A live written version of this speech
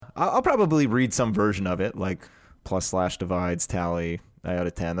I'll probably read some version of it, like plus slash divides tally iota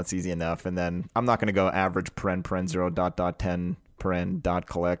 10. That's easy enough. And then I'm not going to go average paren 0 dot 10 paren dot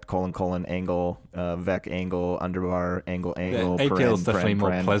collect colon angle vec angle underbar angle APL is definitely more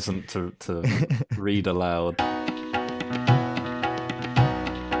paren. pleasant to read aloud.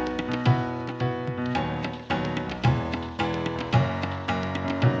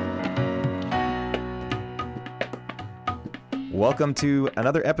 Welcome to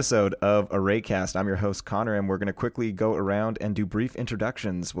another episode of ArrayCast. I'm your host, Connor, and we're going to quickly go around and do brief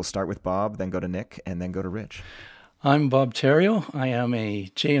introductions. We'll start with Bob, then go to Nick, and then go to Rich. I'm Bob Theriault. I am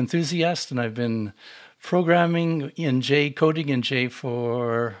a J enthusiast, and I've been programming in J, coding in J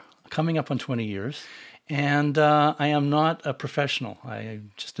for coming up on 20 years. And I am not a professional.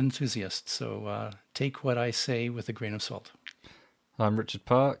 I'm just an enthusiast. So take what I say with a grain of salt. I'm Richard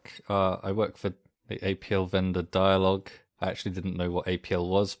Park. I work for the APL vendor Dialog. I actually didn't know what APL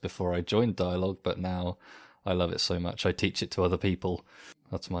was before I joined Dialog, but now I love it so much. I teach it to other people.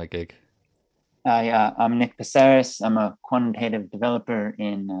 That's my gig. I'm Nick Passaris. I'm a quantitative developer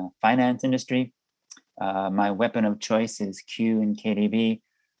in finance industry. My weapon of choice is Q in KDB.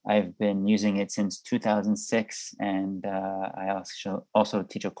 I've been using it since 2006, and I also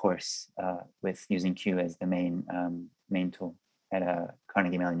teach a course with using Q as the main tool at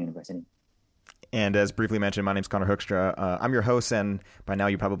Carnegie Mellon University. And as briefly mentioned, my name's Connor Hoekstra. I'm your host, and by now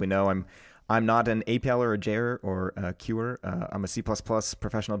you probably know I'm not an APL or a J-er or a Q-er. I'm a C++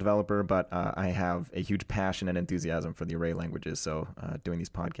 professional developer, but I have a huge passion and enthusiasm for the array languages. So doing these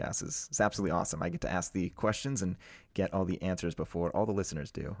podcasts is absolutely awesome. I get to ask the questions and get all the answers before all the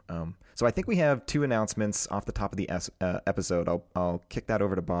listeners do. So I think we have two announcements off the top of the episode. I'll kick that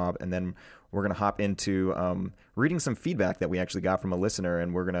over to Bob, and then we're going to hop into reading some feedback that we actually got from a listener,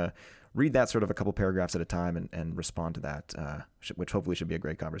 and we're going to read that sort of a couple paragraphs at a time and respond to that, which hopefully should be a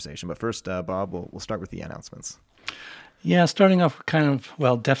great conversation. But first, Bob, we'll start with the announcements. Yeah, starting off with kind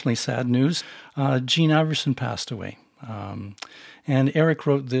of, definitely sad news. Gene Iverson passed away. And Eric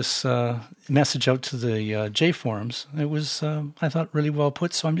wrote this message out to the J forums. It was, I thought, really well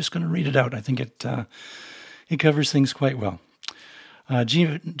put, so I'm just going to read it out. I think it covers things quite well.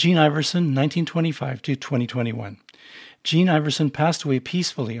 Gene Iverson, 1925 to 2021. Gene Iverson passed away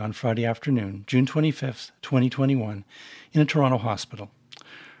peacefully on Friday afternoon, June 25th, 2021, in a Toronto hospital.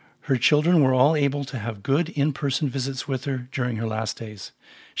 Her children were all able to have good in-person visits with her during her last days.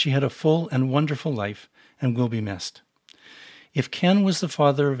 She had a full and wonderful life and will be missed. If Ken was the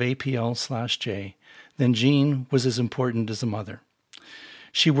father of APL/J, then Gene was as important as a mother.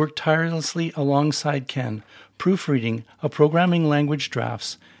 She worked tirelessly alongside Ken, proofreading a programming language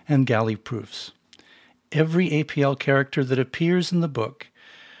drafts and galley proofs. Every APL character that appears in the book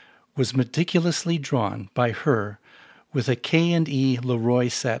was meticulously drawn by her with a K&E Leroy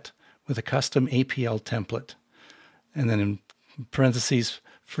set with a custom APL template. And then in parentheses,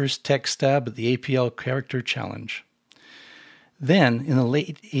 first tech stab at the APL character challenge. Then, in the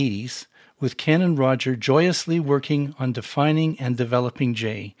late 80s, with Ken and Roger joyously working on defining and developing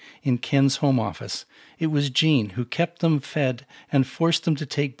J in Ken's home office, it was Gene who kept them fed and forced them to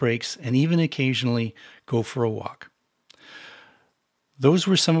take breaks and even occasionally go for a walk. Those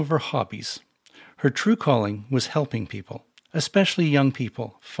were some of her hobbies. Her true calling was helping people, especially young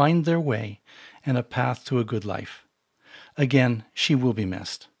people, find their way and a path to a good life. Again, she will be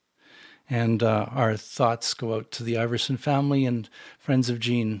missed. And our thoughts go out to the Iverson family and friends of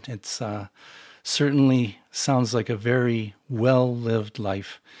Gene. It's certainly sounds like a very well-lived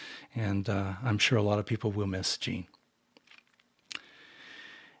life, and I'm sure a lot of people will miss Gene.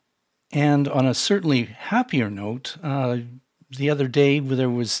 And on a certainly happier note, the other day there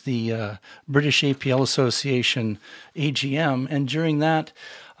was the British APL Association AGM, and during that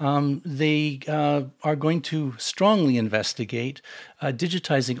they are going to strongly investigate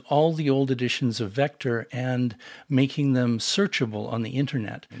digitizing all the old editions of Vector and making them searchable on the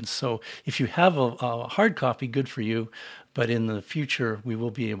internet. And so if you have a hard copy, good for you. But in the future, we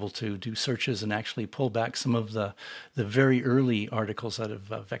will be able to do searches and actually pull back some of the very early articles out of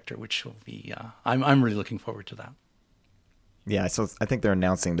Vector, which will be, I'm really looking forward to that. Yeah, so I think they're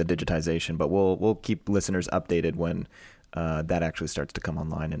announcing the digitization, but we'll keep listeners updated when that actually starts to come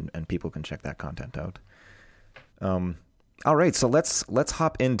online and people can check that content out. All right, so let's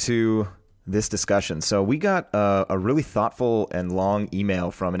hop into this discussion. So we got a really thoughtful and long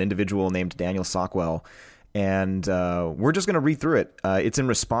email from an individual named Daniel Sockwell, And we're just going to read through it. It's in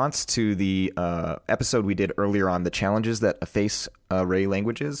response to the episode we did earlier on the challenges that face array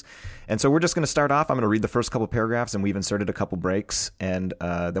languages. And so we're just going to start off. I'm going to read the first couple paragraphs, and we've inserted a couple breaks. And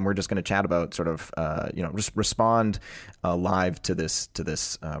then we're just going to chat about sort of, just respond live to this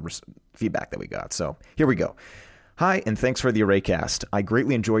feedback that we got. So here we go. Hi, and thanks for the Arraycast. I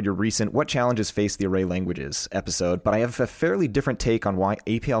greatly enjoyed your recent What Challenges Face the Array Languages episode, but I have a fairly different take on why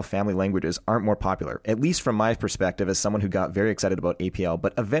APL family languages aren't more popular, at least from my perspective as someone who got very excited about APL,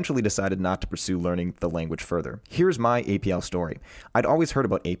 but eventually decided not to pursue learning the language further. Here's my APL story. I'd always heard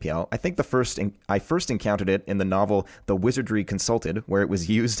about APL. I think I first encountered it in the novel The Wizardry Consulted, where it was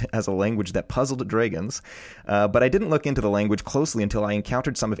used as a language that puzzled dragons, but I didn't look into the language closely until I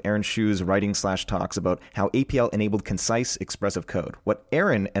encountered some of Aaron Shu's writing/talks about how APL enabled concise, expressive code. What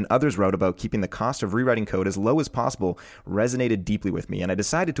Aaron and others wrote about keeping the cost of rewriting code as low as possible resonated deeply with me, and I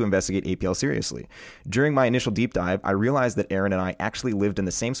decided to investigate APL seriously. During my initial deep dive, I realized that Aaron and I actually lived in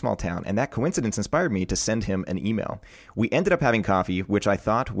the same small town, and that coincidence inspired me to send him an email. We ended up having coffee, which I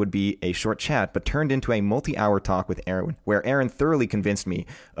thought would be a short chat, but turned into a multi-hour talk with Aaron, where Aaron thoroughly convinced me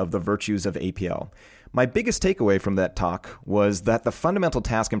of the virtues of APL. My biggest takeaway from that talk was that the fundamental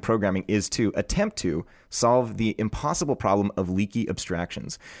task in programming is to attempt to solve the impossible problem of leaky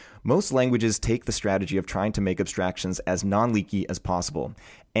abstractions. Most languages take the strategy of trying to make abstractions as non-leaky as possible.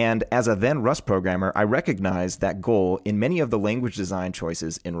 And as a then Rust programmer, I recognized that goal in many of the language design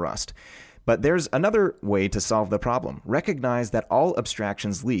choices in Rust. But there's another way to solve the problem. Recognize that all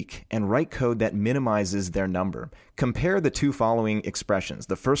abstractions leak and write code that minimizes their number. Compare the two following expressions.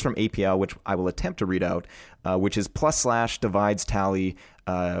 The first from APL, which I will attempt to read out, which is + divides tally,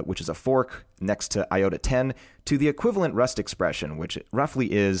 which is a fork next to iota 10, to the equivalent Rust expression, which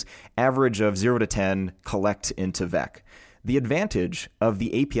roughly is average of 0 to 10, collect into vec. The advantage of the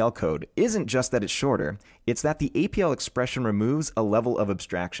APL code isn't just that it's shorter, it's that the APL expression removes a level of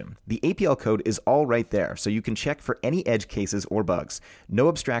abstraction. The APL code is all right there, so you can check for any edge cases or bugs. No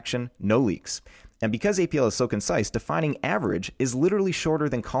abstraction, no leaks. And because APL is so concise, defining average is literally shorter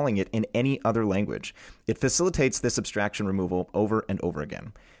than calling it in any other language. It facilitates this abstraction removal over and over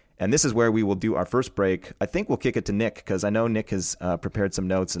again. And this is where we will do our first break. I think we'll kick it to Nick, because I know Nick has prepared some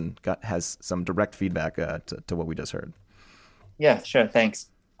notes and has some direct feedback to what we just heard. Yeah, sure. Thanks.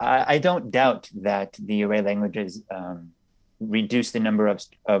 I don't doubt that the array languages reduce the number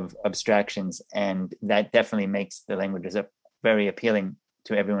of abstractions, and that definitely makes the languages very appealing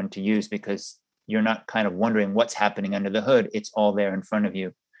to everyone to use, because you're not kind of wondering what's happening under the hood. It's all there in front of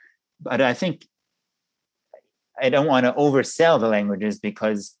you. But I think I don't want to oversell the languages,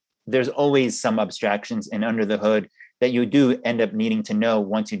 because there's always some abstractions and under the hood that you do end up needing to know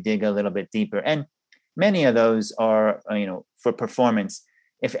once you dig a little bit deeper. And many of those are, for performance.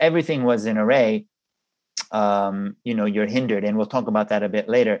 If everything was an array, you're hindered, and we'll talk about that a bit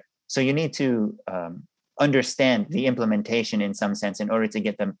later. So you need to understand the implementation in some sense in order to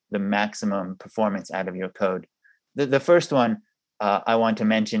get the maximum performance out of your code. The first one I want to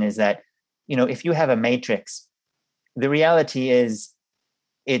mention is that, if you have a matrix, the reality is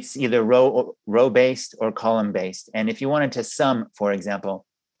it's either row-based or column-based. And if you wanted to sum, for example,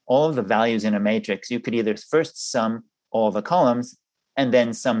 all of the values in a matrix, you could either first sum all the columns and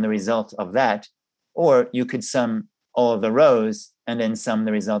then sum the result of that, or you could sum all of the rows and then sum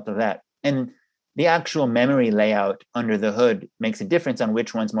the result of that. And the actual memory layout under the hood makes a difference on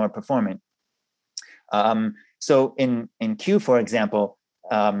which one's more performant. So in Q, for example,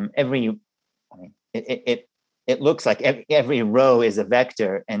 it looks like every row is a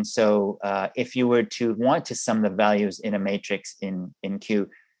vector. And so if you were to want to sum the values in a matrix in Q,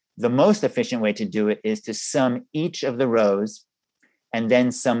 the most efficient way to do it is to sum each of the rows and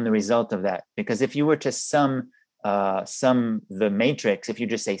then sum the result of that. Because if you were to sum the matrix, if you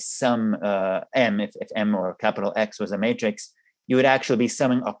just say sum M, if M or capital X was a matrix, you would actually be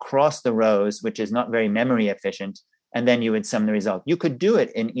summing across the rows, which is not very memory efficient, and then you would sum the result. You could do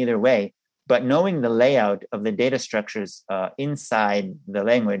it in either way, but knowing the layout of the data structures inside the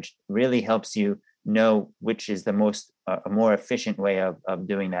language really helps you know which is the a more efficient way of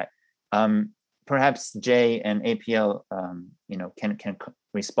doing that. Perhaps Jay and APL, can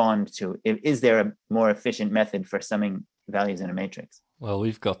respond to, is there a more efficient method for summing values in a matrix? Well,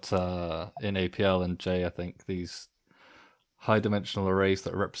 we've got in APL and Jay, I think, these high dimensional arrays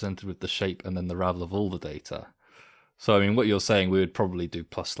that are represented with the shape and then the ravel of all the data. So, I mean, what you're saying, we would probably do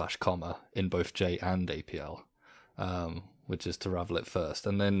 +/ comma in both J and APL, which is to ravel it first.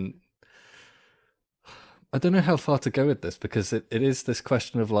 And then I don't know how far to go with this, because it is this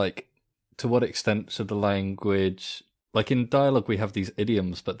question of, like, to what extent should the language... Like, in Dialog, we have these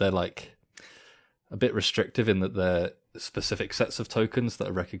idioms, but they're like... a bit restrictive in that they're specific sets of tokens that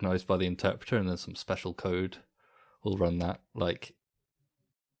are recognized by the interpreter, and then some special code will run that. Like,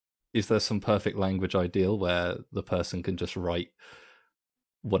 is there some perfect language ideal where the person can just write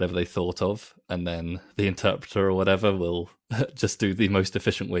whatever they thought of, and then the interpreter or whatever will just do the most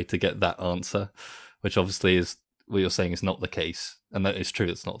efficient way to get that answer, which obviously is what you're saying is not the case. And that is true,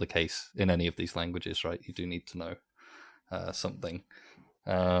 it's not the case in any of these languages, right? You do need to know something.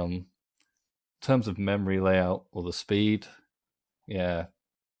 In terms of memory layout or the speed, yeah,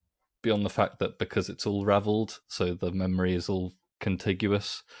 beyond the fact that because it's all raveled, so the memory is all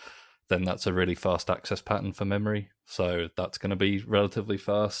contiguous, then that's a really fast access pattern for memory. So that's going to be relatively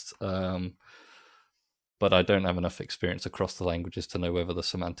fast. But I don't have enough experience across the languages to know whether the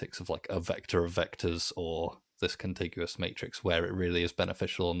semantics of like a vector of vectors or this contiguous matrix, where it really is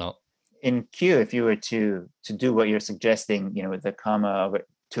beneficial or not. In Q, if you were to do what you're suggesting, with the comma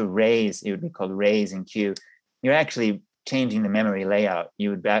to raise, it would be called raise in Q. You're actually changing the memory layout.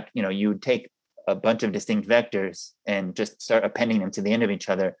 You would take a bunch of distinct vectors and just start appending them to the end of each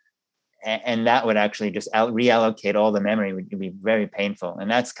other. And that would actually just reallocate all the memory. It would be very painful. And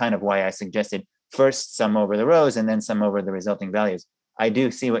that's kind of why I suggested first sum over the rows and then sum over the resulting values. I do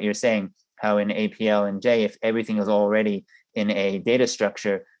see what you're saying, how in APL and J, if everything is already in a data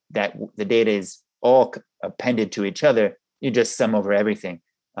structure, that the data is all appended to each other, you just sum over everything.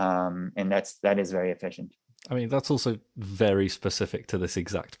 And that is very efficient. I mean, that's also very specific to this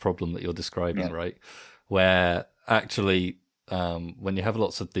exact problem that you're describing, right? Where actually, when you have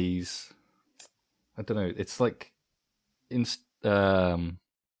lots of these, I don't know, it's like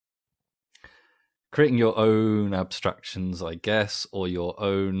creating your own abstractions, I guess, or your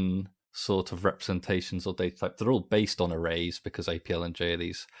own sort of representations or data type. They're all based on arrays because APL and J are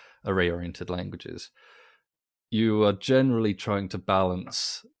these array-oriented languages. You are generally trying to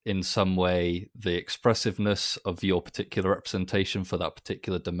balance in some way the expressiveness of your particular representation for that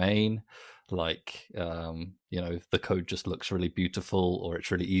particular domain. Like, the code just looks really beautiful, or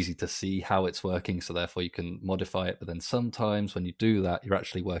it's really easy to see how it's working, so therefore you can modify it. But then sometimes when you do that, you're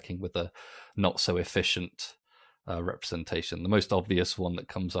actually working with a not so efficient representation. The most obvious one that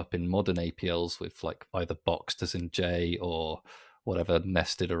comes up in modern APLs with like either boxed as in J or whatever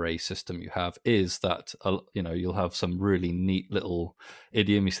nested array system you have is that, you'll have some really neat little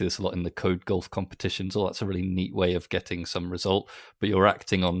idiom. You see this a lot in the code golf competitions. Oh, that's a really neat way of getting some result, but you're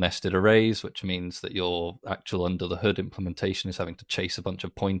acting on nested arrays, which means that your actual under the hood implementation is having to chase a bunch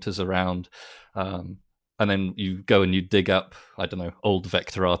of pointers around. And then you go and you dig up, I don't know, old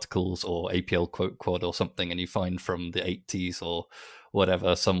vector articles or APL quote quad or something, and you find from the 80s or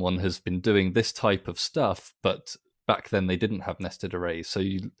whatever, someone has been doing this type of stuff, but back then they didn't have nested arrays. So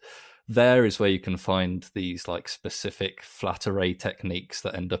there is where you can find these like specific flat array techniques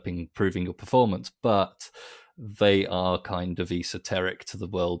that end up improving your performance, but they are kind of esoteric to the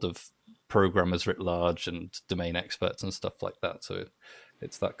world of programmers writ large and domain experts and stuff like that. So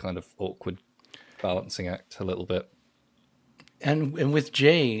it's that kind of awkward balancing act a little bit. And with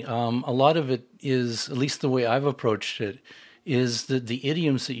J, a lot of it is, at least the way I've approached it, is that the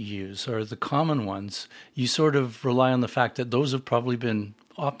idioms that you use are the common ones. You sort of rely on the fact that those have probably been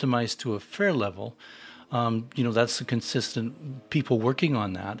optimized to a fair level. That's the consistent people working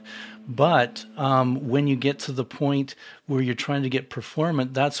on that. But when you get to the point where you're trying to get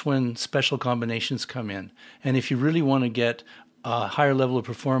performant, that's when special combinations come in. And if you really want to get a higher level of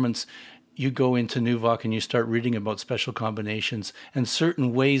performance, you go into Nuvoc and you start reading about special combinations and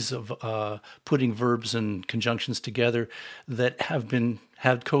certain ways of putting verbs and conjunctions together that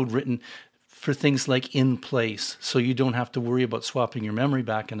had code written for things like in place. So you don't have to worry about swapping your memory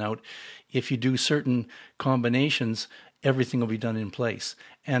back and out. If you do certain combinations, everything will be done in place.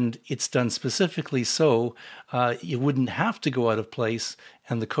 And it's done specifically so you wouldn't have to go out of place,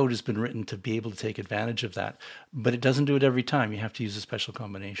 and the code has been written to be able to take advantage of that. But it doesn't do it every time. You have to use a special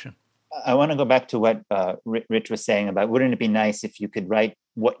combination. I want to go back to what Rich was saying about, wouldn't it be nice if you could write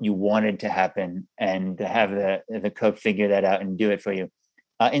what you wanted to happen and have the code figure that out and do it for you?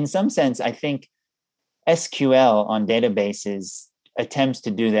 In some sense, I think SQL on databases attempts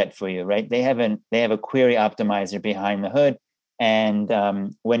to do that for you, right? They have a query optimizer behind the hood. And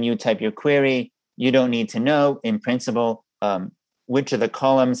when you type your query, you don't need to know, in principle, which of the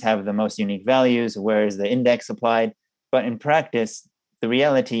columns have the most unique values, where is the index applied. But in practice, the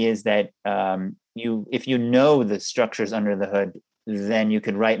reality is that if you know the structures under the hood, then you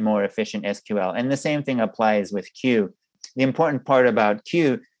could write more efficient SQL. And the same thing applies with Q. The important part about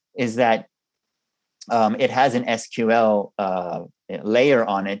Q is that it has an SQL layer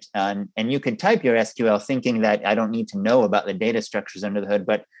on it. And you could type your SQL thinking that I don't need to know about the data structures under the hood,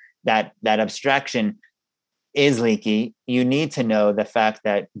 but that abstraction is leaky, you need to know the fact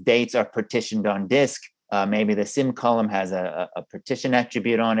that dates are partitioned on disk. Maybe the sim column has a partition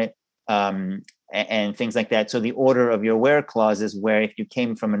attribute on it, and things like that. So the order of your where clauses, where if you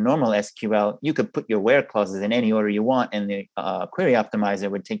came from a normal SQL, you could put your where clauses in any order you want, and the query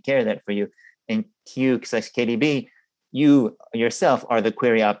optimizer would take care of that for you. In Q/KDB, you yourself are the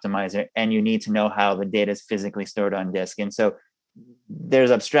query optimizer, and you need to know how the data is physically stored on disk. And so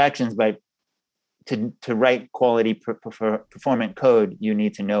there's abstractions, but to write quality performant code, you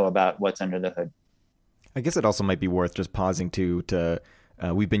need to know about what's under the hood. I guess it also might be worth just pausing to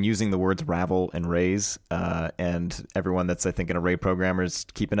we've been using the words ravel and raise, and everyone that's, I think, an array programmer is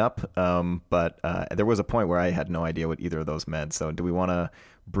keeping up. But there was a point where I had no idea what either of those meant. So do we want to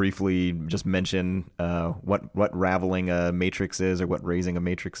briefly just mention what raveling a matrix is or what raising a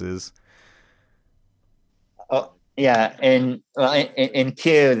matrix is? Oh, yeah. In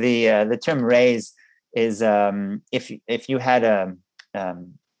Q, the term raise is if you had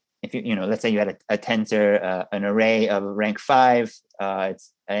if you let's say you had a tensor, an array of rank 5,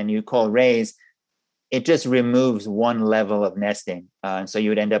 and you call raise, it just removes one level of nesting, and so you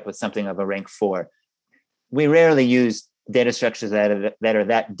would end up with something of a rank 4. We rarely use data structures that are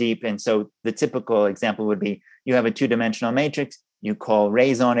that deep, and so the typical example would be you have a 2-dimensional matrix, you call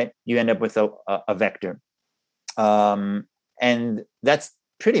raise on it, you end up with a vector, and that's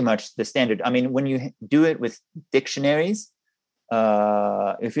pretty much the standard. I mean, when you do it with dictionaries,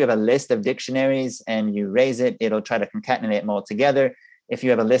 if you have a list of dictionaries and you raise it, it'll try to concatenate them all together. If you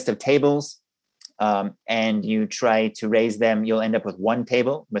have a list of tables and you try to raise them, you'll end up with one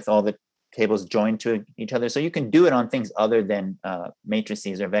table with all the tables joined to each other. So you can do it on things other than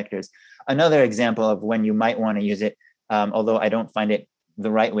matrices or vectors. Another example of when you might want to use it, although I don't find it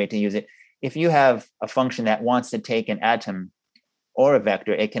the right way to use it, if you have a function that wants to take an atom or a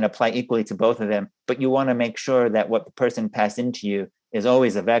vector, it can apply equally to both of them, but you want to make sure that what the person passed into you is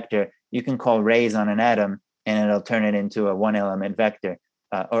always a vector. You can call raise on an atom and it'll turn it into a 1-element vector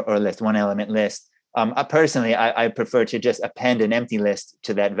or list, 1-element list. Personally, I prefer to just append an empty list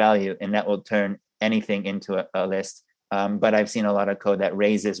to that value, and that will turn anything into a list. But I've seen a lot of code that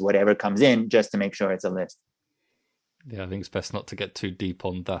raises whatever comes in just to make sure it's a list. Yeah, I think it's best not to get too deep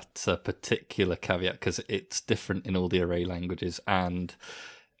on that particular caveat, because it's different in all the array languages, and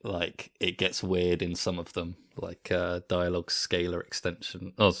like it gets weird in some of them, like Dialog scalar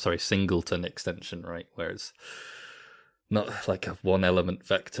extension. Oh, sorry, singleton extension, right? Whereas not like a 1-element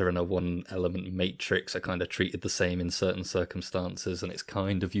vector and a 1-element matrix are kind of treated the same in certain circumstances, and it's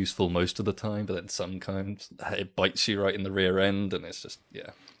kind of useful most of the time, but then sometimes it bites you right in the rear end, and it's just,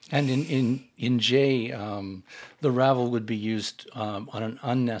 yeah. And in J, the ravel would be used on an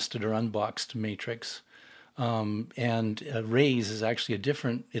unnested or unboxed matrix. And raise is actually a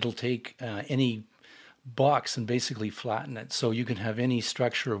different, it'll take any box and basically flatten it. So you can have any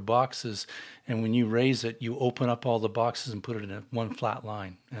structure of boxes, and when you raise it, you open up all the boxes and put it in one flat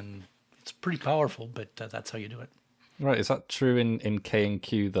line. And it's pretty powerful, but that's how you do it. Right, is that true in K and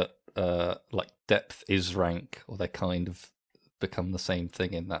Q that like depth is rank, or they kind of become the same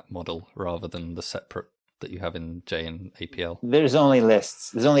thing in that model rather than the separate that you have in J and APL? There's only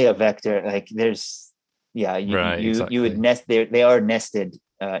lists. There's only a vector. Like there's, yeah, exactly. You would nest. They are nested.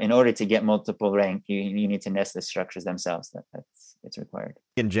 In order to get multiple rank, you need to nest the structures themselves. It's required.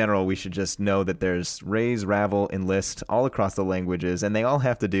 In general, we should just know that there's raise, ravel, and list all across the languages, and they all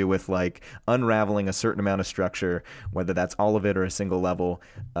have to do with like unraveling a certain amount of structure, whether that's all of it or a single level.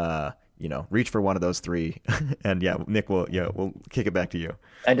 Reach for one of those three. And yeah, Nick, we'll kick it back to you.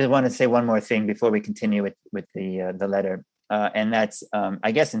 I just want to say one more thing before we continue with the letter, and that's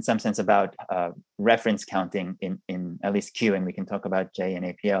I guess in some sense about reference counting in at least Q, and we can talk about J and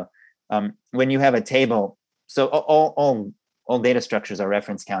APL. When you have a table, so all data structures are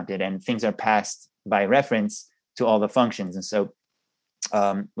reference counted, and things are passed by reference to all the functions. And so,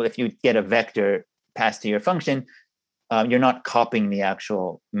 if you get a vector passed to your function, you're not copying the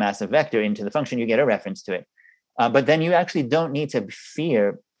actual massive vector into the function, you get a reference to it. But then you actually don't need to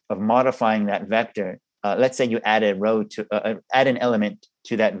fear of modifying that vector. Let's say you add add an element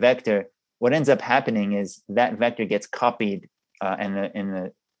to that vector. What ends up happening is that vector gets copied, and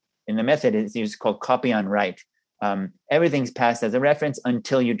in the method it's used called copy on write. Everything's passed as a reference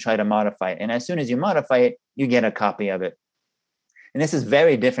until you try to modify it. And as soon as you modify it, you get a copy of it. And this is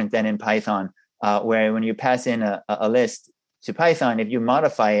very different than in Python, where when you pass in a list to Python, if you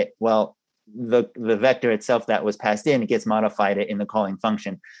modify it, well, the vector itself that was passed in, it gets modified in the calling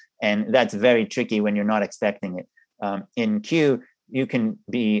function. And that's very tricky when you're not expecting it. In Q, you can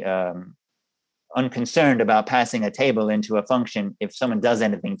be unconcerned about passing a table into a function. If someone does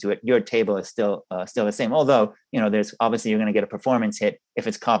anything to it, your table is still the same. Although, there's obviously you're going to get a performance hit if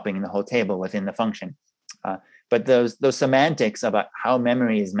it's copying the whole table within the function. But those semantics about how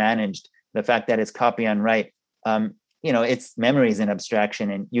memory is managed, the fact that it's copy on write, it's memory is an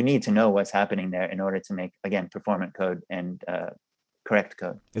abstraction, and you need to know what's happening there in order to make, again, performant code and correct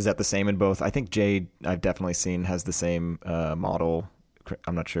code. Is that the same in both? I think Jay, I've definitely seen, has the same model.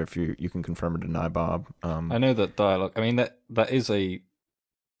 I'm not sure if you can confirm or deny, Bob. I know that dialogue. I mean, that is a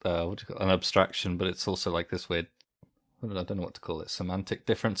an abstraction, but it's also like this weird. I don't know what to call it, semantic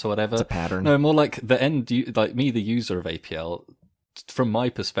difference or whatever. It's a pattern. No, more like the like me, the user of APL. From my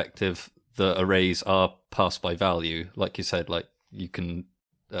perspective, the arrays are passed by value. Like you said, like you can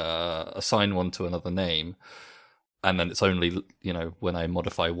assign one to another name, and then it's only when I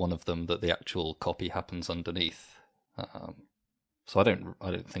modify one of them that the actual copy happens underneath. So I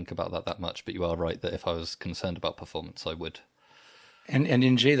don't think about that much, but you are right that if I was concerned about performance, I would. And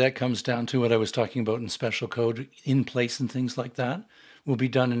in J, that comes down to what I was talking about in special code, in place and things like that will be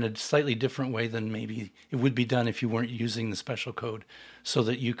done in a slightly different way than maybe it would be done if you weren't using the special code, so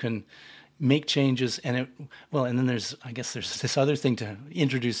that you can make changes. And then there's this other thing to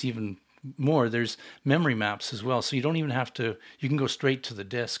introduce even more. There's memory maps as well. So you don't even have to, you can go straight to the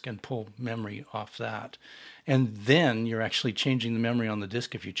disk and pull memory off that. And then you're actually changing the memory on the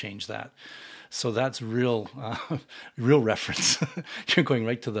disk if you change that. So that's real reference. You're going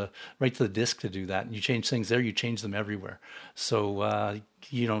right to the disk to do that, and you change things there. You change them everywhere. So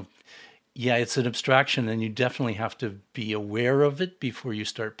it's an abstraction, and you definitely have to be aware of it before you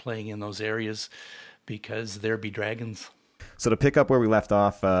start playing in those areas, because there be dragons. So to pick up where we left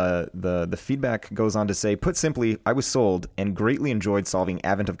off, the feedback goes on to say, put simply, I was sold and greatly enjoyed solving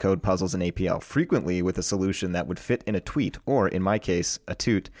Advent of Code puzzles in APL, frequently with a solution that would fit in a tweet, or in my case, a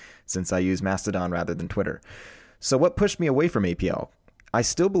toot, since I use Mastodon rather than Twitter. So what pushed me away from APL? I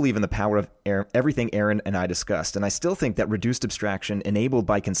still believe in the power of everything Aaron and I discussed, and I still think that reduced abstraction enabled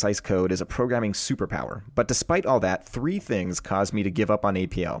by concise code is a programming superpower. But despite all that, 3 things caused me to give up on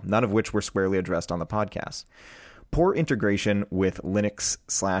APL, none of which were squarely addressed on the podcast. Poor integration with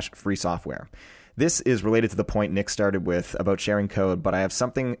Linux/free software. This is related to the point Nick started with about sharing code, but I have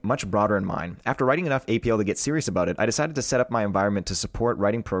something much broader in mind. After writing enough APL to get serious about it, I decided to set up my environment to support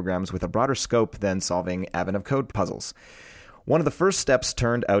writing programs with a broader scope than solving Advent of Code puzzles. One of the first steps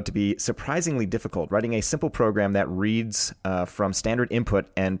turned out to be surprisingly difficult, writing a simple program that reads from standard input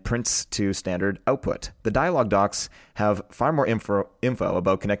and prints to standard output. The dialog docs have far more info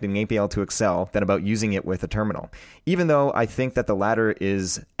about connecting APL to Excel than about using it with a terminal, even though I think that the latter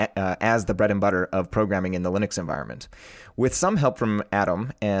is as the bread and butter of programming in the Linux environment. With some help from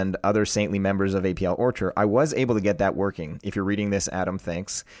Adam and other saintly members of APL Orchard, I was able to get that working. If you're reading this, Adam,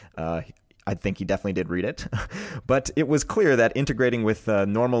 thanks. I think he definitely did read it. But it was clear that integrating with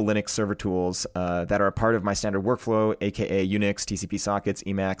normal Linux server tools that are a part of my standard workflow, aka Unix, TCP sockets,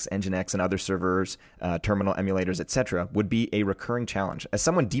 Emacs, Nginx, and other servers, terminal emulators, etc., would be a recurring challenge. As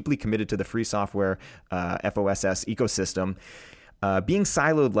someone deeply committed to the free software FOSS ecosystem, being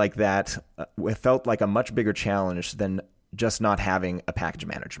siloed like that felt like a much bigger challenge than just not having a package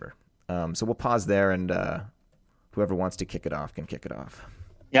manager. So we'll pause there, and whoever wants to kick it off can kick it off.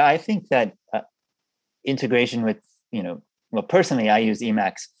 Yeah, I think that integration with, personally, I use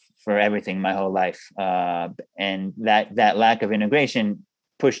Emacs for everything my whole life. And that lack of integration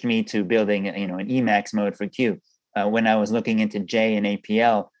pushed me to building, an Emacs mode for Q. When I was looking into J and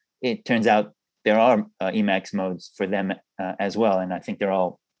APL, it turns out there are Emacs modes for them as well. And I think they're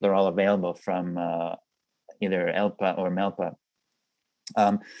all available from either ELPA or MELPA.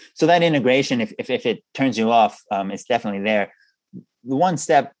 So that integration, if it turns you off, it's definitely there. The one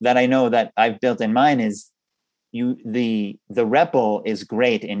step that I know that I've built in mine is the REPL is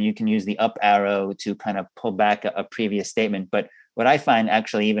great, and you can use the up arrow to kind of pull back a previous statement. But what I find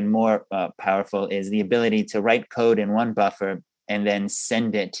actually even more powerful is the ability to write code in one buffer and then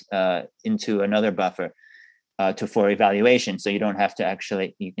send it into another buffer for evaluation. So you don't have to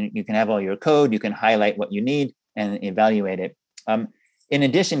actually, you can have all your code, you can highlight what you need and evaluate it. In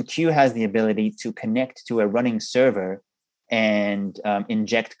addition, Q has the ability to connect to a running server and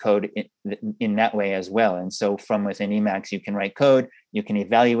inject code in that way as well. And so from within Emacs, you can write code, you can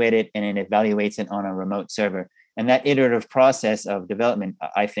evaluate it, and it evaluates it on a remote server. And that iterative process of development,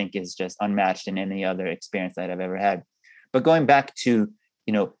 I think, is just unmatched in any other experience that I've ever had. But going back to,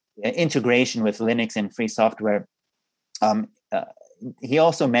 integration with Linux and free software, he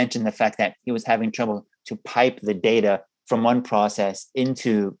also mentioned the fact that he was having trouble to pipe the data from one process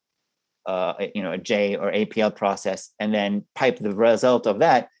into a J or APL process, and then pipe the result of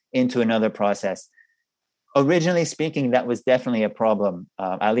that into another process. Originally speaking, that was definitely a problem,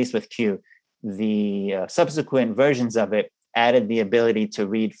 at least with Q. The subsequent versions of it added the ability to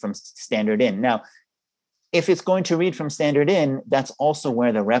read from standard in. Now, if it's going to read from standard in, that's also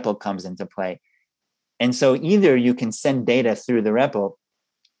where the REPL comes into play. And so either you can send data through the REPL,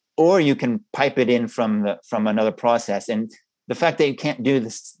 or you can pipe it in from another process. And the fact that you can't do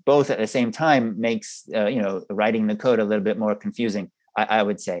this both at the same time makes writing the code a little bit more confusing, I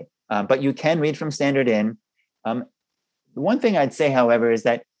would say. But you can read from standard in. One thing I'd say, however, is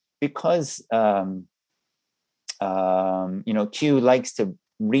that because Q likes to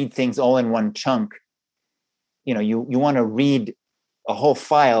read things all in one chunk, you want to read a whole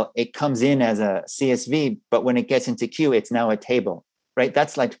file, it comes in as a CSV, but when it gets into Q, it's now a table, right?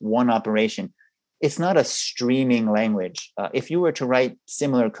 That's like one operation. It's not a streaming language. If you were to write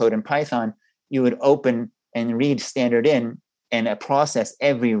similar code in Python, you would open and read standard in and process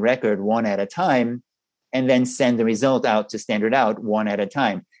every record one at a time, and then send the result out to standard out one at a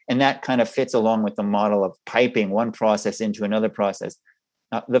time. And that kind of fits along with the model of piping one process into another process.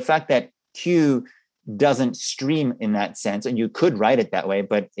 The fact that Q doesn't stream in that sense, and you could write it that way,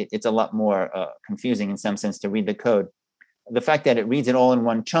 but it's a lot more confusing in some sense to read the code. The fact that it reads it all in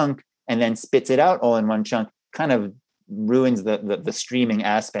one chunk and then spits it out all in one chunk kind of ruins the streaming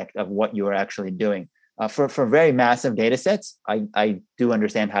aspect of what you are actually doing. For very massive data sets, I do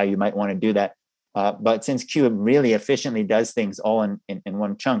understand how you might want to do that. But since Q really efficiently does things all in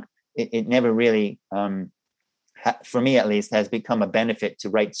one chunk, it never really, for me at least, has become a benefit to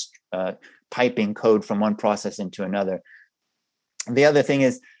write piping code from one process into another. The other thing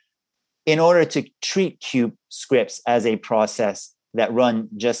is, in order to treat Q scripts as a process that run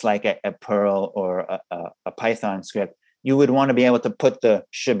just like a Perl or a Python script, you would want to be able to put the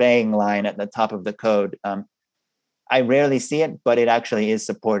shebang line at the top of the code. I rarely see it, but it actually is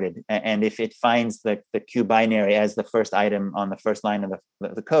supported. And if it finds the Q binary as the first item on the first line of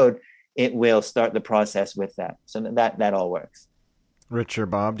the code, it will start the process with that. So that all works. Rich or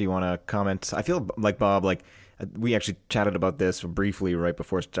Bob, do you want to comment? I feel like Bob, we actually chatted about this briefly right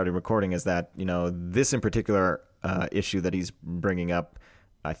before starting recording, is that, this in particular issue that he's bringing up,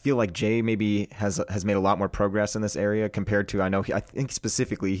 I feel like Jay maybe has made a lot more progress in this area compared to, I think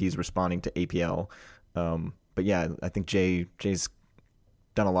specifically he's responding to APL. But yeah, I think Jay's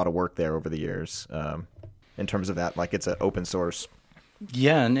done a lot of work there over the years in terms of that, like it's an open source.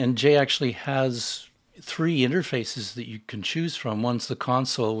 Yeah, and Jay actually has 3 interfaces that you can choose from. One's the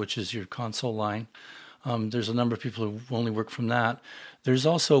console, which is your console line. There's a number of people who only work from that. There's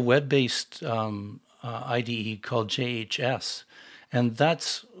also a web-based IDE called JHS, and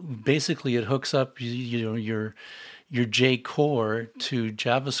that's basically, it hooks up your J core to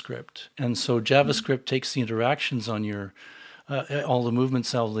JavaScript, and so JavaScript takes the interactions on your all the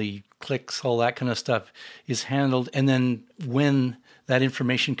movements, all the clicks, all that kind of stuff is handled, and then when that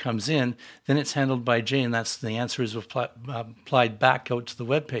information comes in, then it's handled by J, and that's the answer is applied back out to the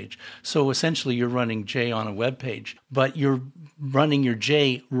web page. So essentially, you're running J on a web page, but you're running your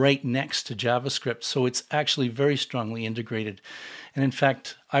J right next to JavaScript, so it's actually very strongly integrated. And in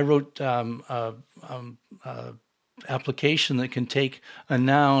fact, I wrote application that can take a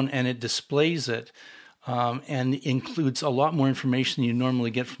noun and it displays it and includes a lot more information than you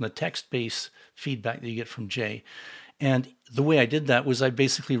normally get from the text-based feedback that you get from J. And the way I did that was I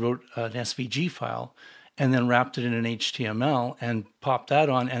basically wrote an SVG file and then wrapped it in an HTML and popped that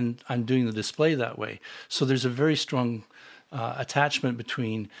on, and I'm doing the display that way. So there's a very strong attachment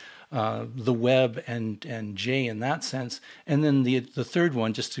between the web and J in that sense. And then the third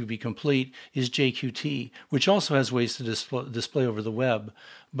one, just to be complete, is JQT, which also has ways to display over the web,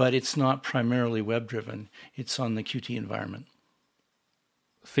 but it's not primarily web-driven. It's on the Qt environment.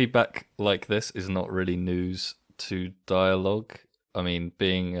 Feedback like this is not really news to Dialog. I mean,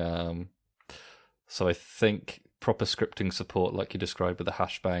 being... so I think proper scripting support, like you described with the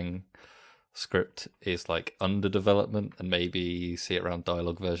hashbang script, is like under development, and maybe see it around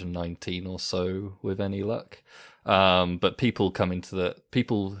Dialog version 19 or so with any luck. But people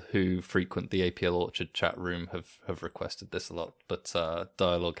who frequent the APL Orchard chat room have requested this a lot. But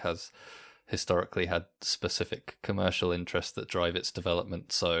Dialog has historically had specific commercial interests that drive its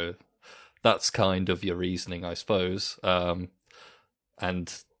development. So that's kind of your reasoning, I suppose.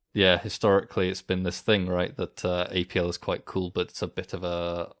 And yeah, historically it's been this thing, right, that APL is quite cool, but it's a bit of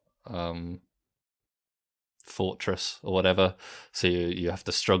a fortress or whatever, so you have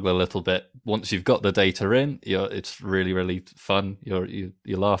to struggle a little bit. Once you've got the data in, it's really, really fun. You're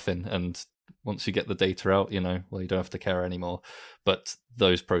laughing, and once you get the data out, you don't have to care anymore. But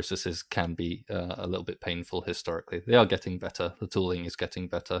those processes can be a little bit painful historically. They are getting better. The tooling is getting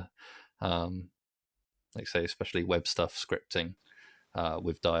better. Like say, especially web stuff, scripting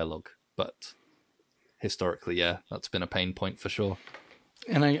with dialogue. But historically, yeah, that's been a pain point for sure.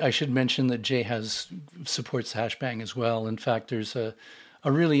 And I should mention that J supports hashbang as well. In fact, there's a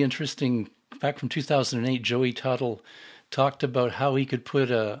really interesting fact from 2008. Joey Tuttle talked about how he could put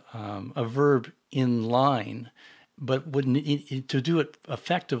a verb in line, but to do it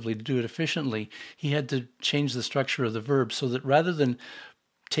effectively, to do it efficiently, he had to change the structure of the verb so that rather than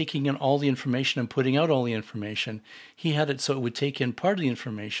taking in all the information and putting out all the information, he had it so it would take in part of the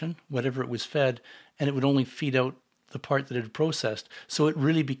information, whatever it was fed, and it would only feed out the part that it had processed. So it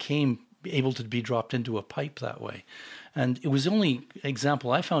really became able to be dropped into a pipe that way. And it was the only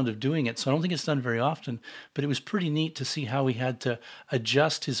example I found of doing it, so I don't think it's done very often, but it was pretty neat to see how he had to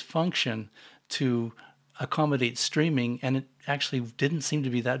adjust his function to accommodate streaming, and it actually didn't seem to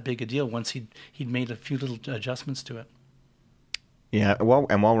be that big a deal once he'd made a few little adjustments to it. Yeah, while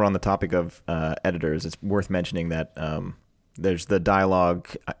we're on the topic of editors, it's worth mentioning that there's the dialogue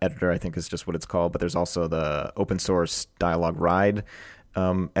editor, I think is just what it's called, but there's also the open source dialogue ride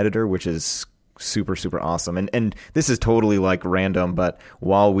editor, which is super, super awesome. And this is totally like random, but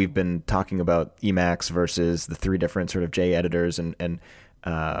while we've been talking about Emacs versus the three different sort of J editors, and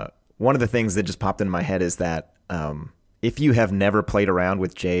one of the things that just popped into my head is that if you have never played around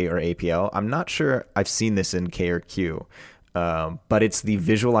with J or APL, I'm not sure I've seen this in K or Q, but it's the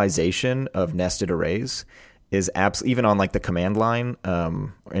visualization of nested arrays is even on like the command line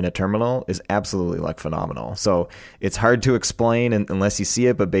in a terminal is absolutely like phenomenal. So it's hard to explain unless you see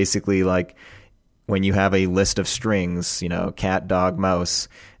it, but basically like when you have a list of strings, cat, dog, mouse,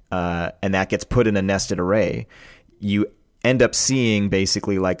 and that gets put in a nested array, you end up seeing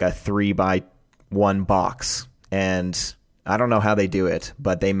basically like a 3x1 box. And I don't know how they do it,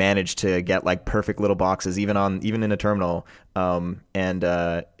 but they manage to get like perfect little boxes even in a terminal.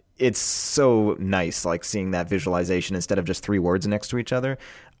 It's so nice, like seeing that visualization instead of just three words next to each other.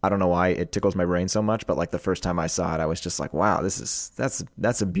 I don't know why it tickles my brain so much, but like the first time I saw it, I was just like, wow,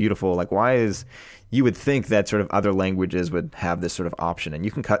 that's a beautiful, like, you would think that sort of other languages would have this sort of option, and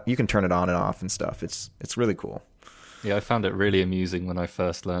you can turn it on and off and stuff. It's really cool. Yeah, I found it really amusing when I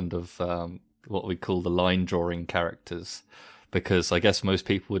first learned of what we call the line drawing characters, because I guess most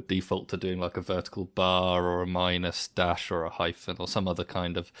people would default to doing like a vertical bar or a minus dash or a hyphen or some other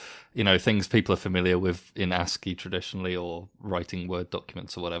kind of, things people are familiar with in ASCII traditionally or writing Word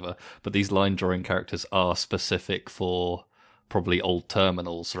documents or whatever. But these line drawing characters are specific for probably old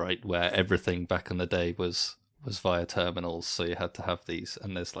terminals, right? Where everything back in the day was via terminals. So you had to have these,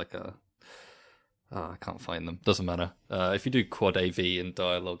 and there's like I can't find them. Doesn't matter. If you do quad AV in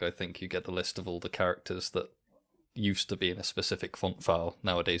dialogue, I think you get the list of all the characters that used to be in a specific font file.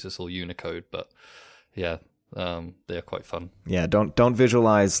 Nowadays it's all Unicode, but yeah, they're quite fun. Yeah, don't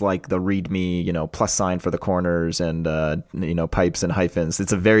visualize like the README, plus sign for the corners and pipes and hyphens.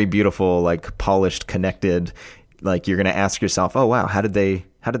 It's a very beautiful, like polished, connected. Like you're gonna ask yourself, oh wow, how did they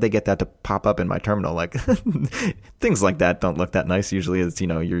get that to pop up in my terminal? Like things like that don't look that nice. Usually, it's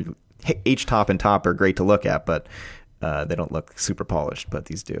your H top and top are great to look at, but they don't look super polished, but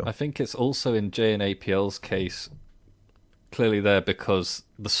these do. I think it's also in J and APL's case clearly there because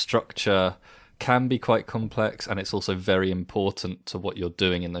the structure can be quite complex, and it's also very important to what you're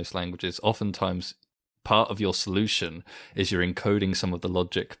doing in those languages. Oftentimes, part of your solution is you're encoding some of the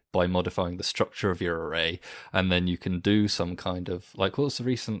logic by modifying the structure of your array, and then you can do some kind of, like, what was the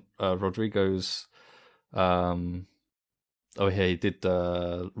recent Rodrigo's... he did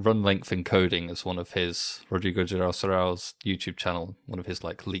run length encoding as one of his, Rodrigo Girao-Sarao's YouTube channel, one of his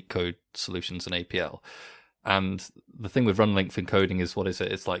like leak code solutions in APL. And the thing with run length encoding is, what is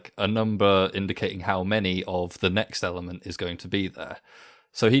it? It's like a number indicating how many of the next element is going to be there.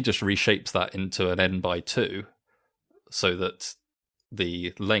 So he just reshapes that into an n by 2 so that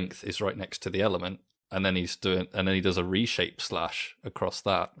the length is right next to the element. And then he does a reshape slash across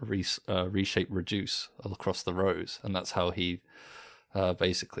that, reshape reduce across the rows, and that's how he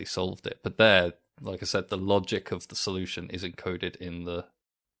basically solved it. But there, like I said, the logic of the solution is encoded in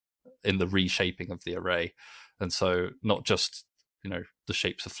the reshaping of the array, and so not just the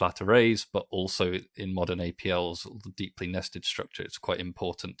shapes of flat arrays, but also in modern APLs, the deeply nested structure. It's quite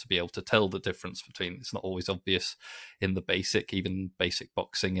important to be able to tell the difference between. It's not always obvious in the even basic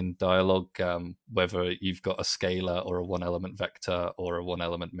boxing in dialogue, whether you've got a scalar or a one element vector or a one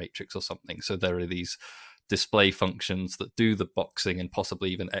element matrix or something. So there are these display functions that do the boxing and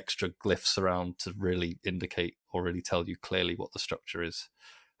possibly even extra glyphs around to really indicate or really tell you clearly what the structure is.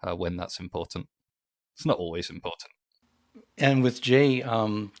 when that's important. It's not always important. And with J,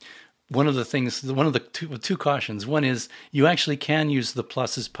 one of the two cautions. One is you actually can use the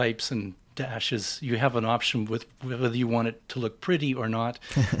pluses, pipes, and dashes. You have an option with whether you want it to look pretty or not.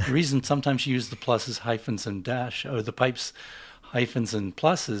 The reason sometimes you use the pluses, hyphens, and dash, or the pipes, hyphens, and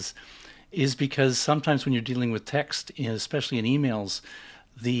pluses, is because sometimes when you're dealing with text, especially in emails,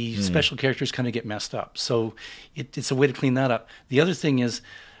 the special characters kind of get messed up. So it's a way to clean that up. The other thing is,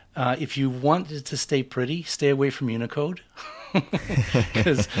 if you want it to stay pretty, stay away from Unicode,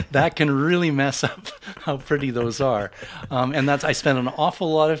 because that can really mess up how pretty those are. And I spent an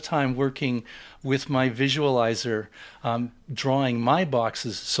awful lot of time working with my visualizer, drawing my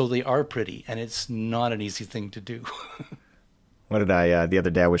boxes so they are pretty, and it's not an easy thing to do. What did the other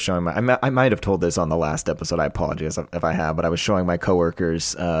day I was showing I might have told this on the last episode, I apologize if I have, but I was showing my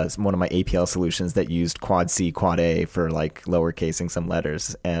coworkers one of my APL solutions that used quad C, quad A for like lowercasing some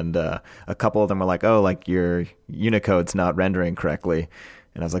letters. And a couple of them were like, oh, like your Unicode's not rendering correctly.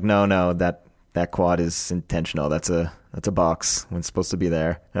 And I was like, no, that quad is intentional. That's a box when it's supposed to be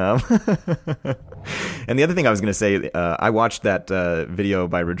there. And the other thing I was going to say, I watched that video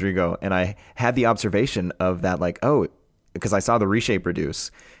by Rodrigo, and I had the observation of that, like, because I saw the reshape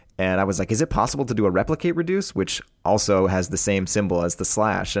reduce, and I was like, is it possible to do a replicate reduce, which also has the same symbol as the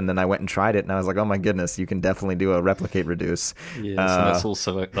slash? And then I went and tried it, and I was like, oh my goodness, you can definitely do a replicate reduce. Yes, and that's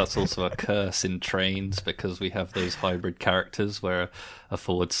also a curse in trains, because we have those hybrid characters where a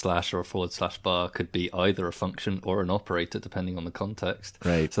forward slash or a forward slash bar could be either a function or an operator, depending on the context.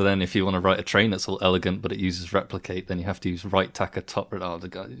 Right. So then if you want to write a train that's all elegant, but it uses replicate, then you have to use right tacker top. I'm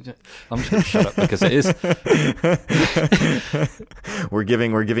just going to shut up because it is. We're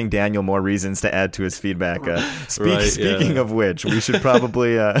giving Daniel more reasons to add to his feedback. Speaking of which, we should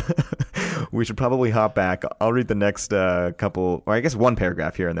probably hop back. I'll read the next couple, or I guess one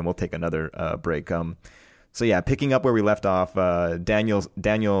paragraph here, and then we'll take another break. So yeah, picking up where we left off, Daniel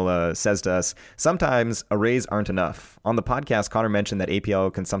says to us, sometimes arrays aren't enough. On the podcast, Connor mentioned that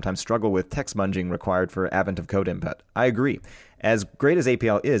APL can sometimes struggle with text munging required for advent of code input. I agree. As great as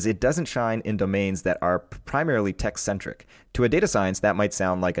APL is, it doesn't shine in domains that are primarily text-centric. To a data science, that might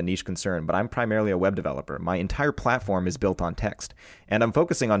sound like a niche concern, but I'm primarily a web developer. My entire platform is built on text. And I'm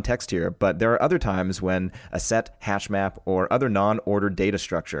focusing on text here, but there are other times when a set, hash map, or other non-ordered data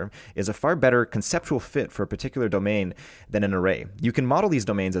structure is a far better conceptual fit for a particular domain than an array. You can model these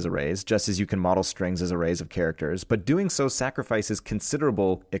domains as arrays, just as you can model strings as arrays of characters, but doing so sacrifices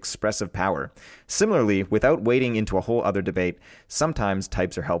considerable expressive power. Similarly, without wading into a whole other debate, sometimes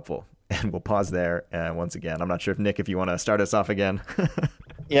types are helpful. And we'll pause there. Once again, I'm not sure if Nick, if you want to start us off again.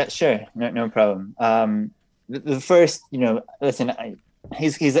 Yeah, sure. No problem. The first, listen,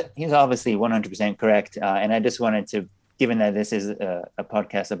 he's obviously 100% correct. And I just wanted to, given that this is a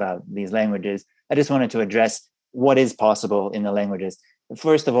podcast about these languages, I just wanted to address what is possible in the languages.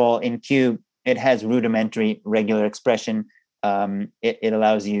 First of all, in Q, it has rudimentary regular expression. It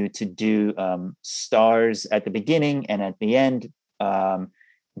allows you to do stars at the beginning and at the end,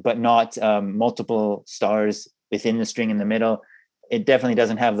 but not multiple stars within the string in the middle. It definitely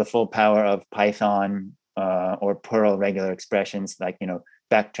doesn't have the full power of Python or Perl regular expressions, like,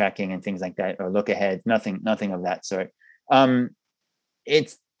 backtracking and things like that, or look ahead. Nothing of that sort.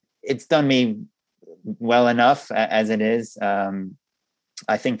 It's done me well enough as it is.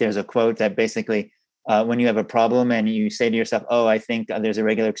 I think there's a quote that basically, when you have a problem and you say to yourself, oh, I think there's a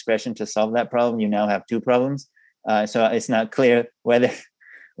regular expression to solve that problem, you now have two problems. So it's not clear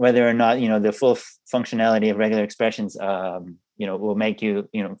whether or not, the full functionality of regular expressions, will make you,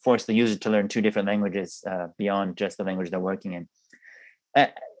 force the user to learn two different languages beyond just the language they're working in.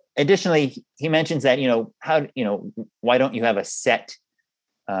 Additionally, he mentions that, why don't you have a set,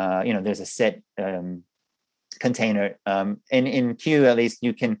 there's a set container. In Q, at least,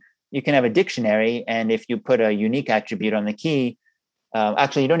 you can have a dictionary, and if you put a unique attribute on the key,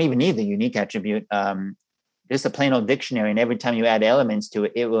 actually, you don't even need the unique attribute. Just a plain old dictionary, and every time you add elements to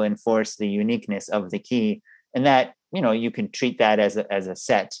it, it will enforce the uniqueness of the key. And that, you can treat that as a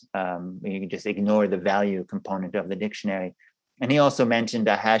set. You can just ignore the value component of the dictionary. And he also mentioned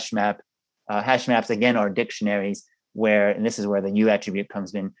a hash map. Hash maps, again, are dictionaries and this is where the U attribute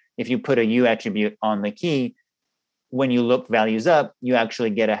comes in. If you put a U attribute on the key, when you look values up, you actually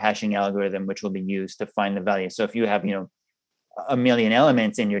get a hashing algorithm, which will be used to find the value. So if you have, a million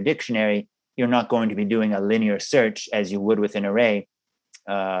elements in your dictionary, you're not going to be doing a linear search as you would with an array.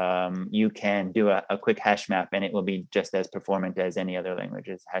 You can do a quick hash map, and it will be just as performant as any other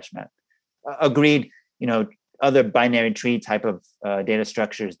language's hash map. Agreed, other binary tree type of data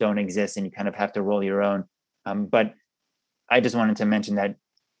structures don't exist, and you kind of have to roll your own. But I just wanted to mention that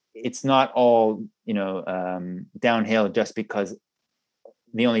it's not all, downhill just because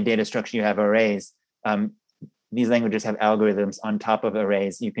the only data structure you have arrays. These languages have algorithms on top of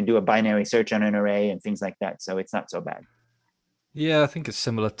arrays. You can do a binary search on an array and things like that. So it's not so bad. Yeah, I think it's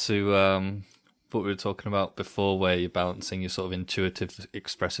similar to what we were talking about before, where you're balancing your sort of intuitive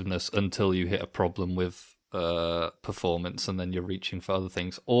expressiveness until you hit a problem with performance, and then you're reaching for other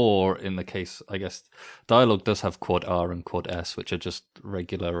things. Or in the case, I guess, Dialog does have Quad R and Quad S, which are just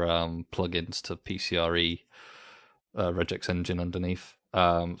regular plugins to PCRE regex engine underneath.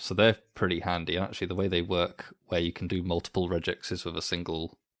 So they're pretty handy. And actually, the way they work, where you can do multiple regexes with a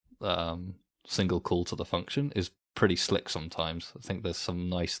single call to the function, is pretty slick sometimes. I think there's some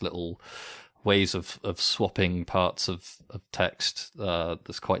nice little ways of swapping parts of text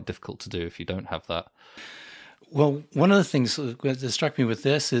that's quite difficult to do if you don't have that. Well, one of the things that struck me with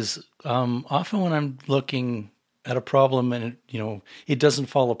this is often when I'm looking at a problem and it doesn't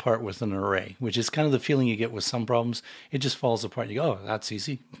fall apart with an array, which is kind of the feeling you get with some problems. It just falls apart. You go, oh, that's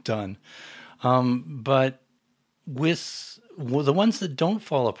easy, done. But with the ones that don't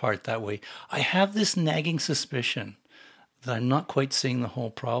fall apart that way, I have this nagging suspicion that I'm not quite seeing the whole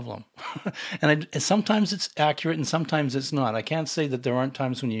problem. And sometimes it's accurate and sometimes it's not. I can't say that there aren't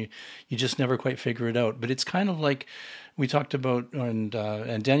times when you just never quite figure it out. But it's kind of like we talked about, and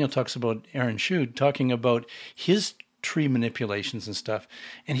Daniel talks about Aaron Schude talking about his tree manipulations and stuff.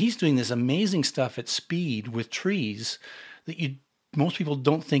 And he's doing this amazing stuff at speed with trees that most people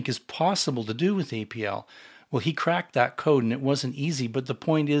don't think is possible to do with APL. Well, he cracked that code and it wasn't easy. But the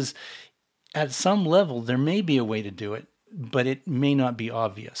point is, at some level, there may be a way to do it, but it may not be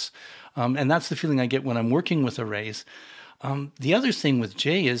obvious. And that's the feeling I get when I'm working with arrays. The other thing with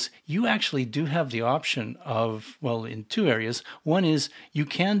J is you actually do have the option of, well, in two areas. One is you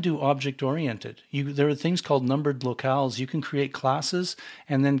can do object-oriented. There are things called numbered locales. You can create classes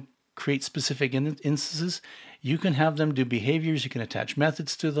and then create specific instances. You can have them do behaviors. You can attach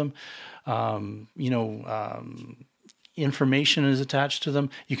methods to them. Information is attached to them.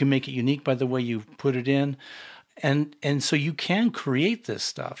 You can make it unique by the way you put it in. And so you can create this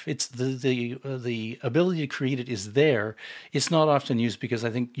stuff. It's the ability to create it is there. It's not often used because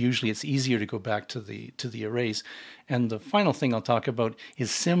I think usually it's easier to go back to the arrays. And the final thing I'll talk about is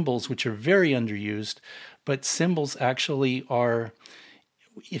symbols, which are very underused. But symbols actually are,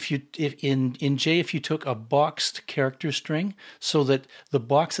 if in J, if you took a boxed character string so that the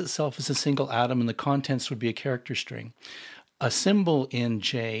box itself is a single atom and the contents would be a character string, a symbol in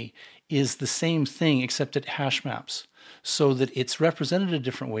J is the same thing except it hash maps so that it's represented a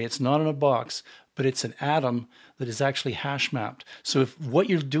different way. It's not in a box, but it's an atom that is actually hash mapped. So if what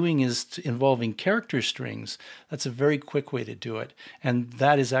you're doing is involving character strings, that's a very quick way to do it. And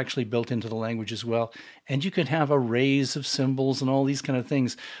that is actually built into the language as well. And you can have arrays of symbols and all these kind of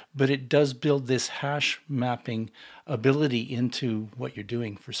things, but it does build this hash mapping ability into what you're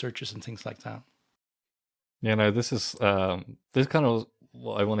doing for searches and things like that. This is this kind of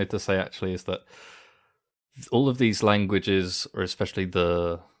what I wanted to say actually, is that all of these languages, or especially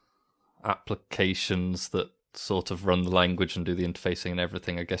the applications that sort of run the language and do the interfacing and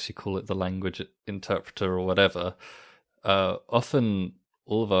everything, I guess you call it the language interpreter or whatever, often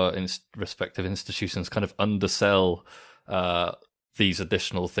all of our respective institutions kind of undersell these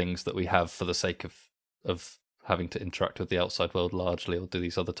additional things that we have for the sake of having to interact with the outside world largely, or do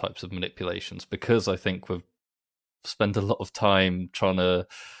these other types of manipulations, because I think we've spent a lot of time trying to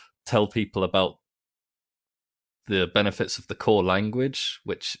tell people about the benefits of the core language,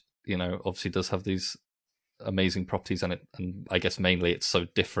 which, obviously does have these amazing properties in it. And I guess mainly it's so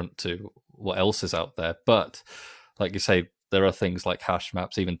different to what else is out there. But like you say, there are things like hash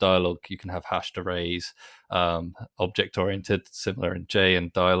maps, even Dialog, you can have hashed arrays, object-oriented, similar in J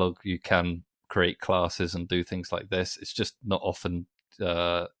and Dialog, you can create classes and do things like this. It's just not often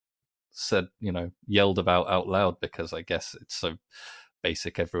said, yelled about out loud, because I guess it's so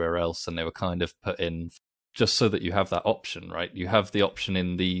basic everywhere else, and they were kind of put in just so that you have that option, right? You have the option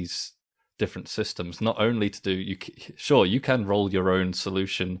in these different systems, not only to do, you can roll your own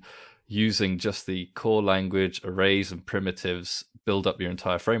solution using just the core language, arrays and primitives, build up your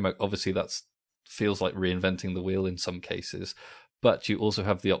entire framework. Obviously that feels like reinventing the wheel in some cases, but you also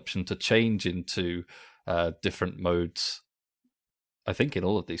have the option to change into different modes. I think in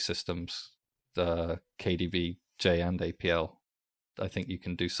all of these systems, KDB, J and APL, I think you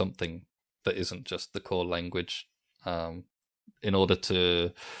can do something that isn't just the core language in order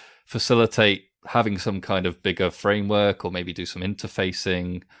to facilitate having some kind of bigger framework, or maybe do some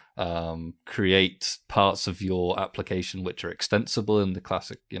interfacing, create parts of your application which are extensible in the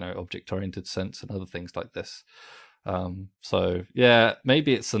classic, object-oriented sense, and other things like this. So yeah,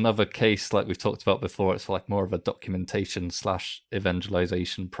 maybe it's another case like we've talked about before. It's like more of a documentation /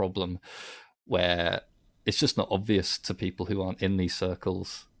 evangelization problem where it's just not obvious to people who aren't in these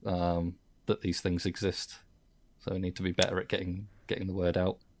circles that these things exist. So we need to be better at getting the word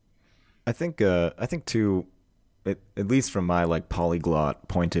out. I think too, at least from my like polyglot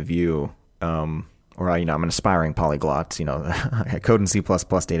point of view, I'm an aspiring polyglot. I code in C++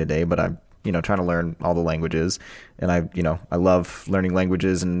 day to day, but I'm trying to learn all the languages, and I love learning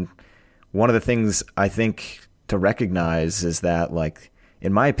languages. And one of the things I think to recognize is that, like,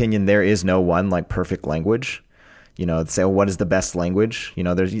 in my opinion, there is no one like perfect language. Say, what is the best language?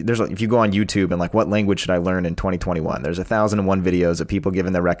 There's if you go on YouTube and like, what language should I learn in 2021? There's 1,001 videos of people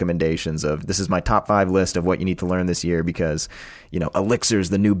giving their recommendations of, this is my top 5 list of what you need to learn this year because, Elixir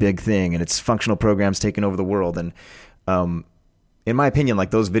is the new big thing and it's functional programs taking over the world. And, in my opinion, like,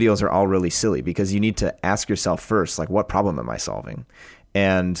 those videos are all really silly because you need to ask yourself first, like, what problem am I solving?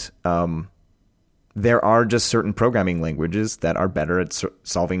 And, there are just certain programming languages that are better at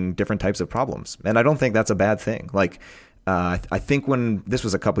solving different types of problems. And I don't think that's a bad thing. Like, I think when this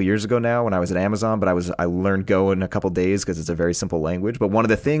was a couple years ago now when I was at Amazon, but I learned Go in a couple days because it's a very simple language. But one of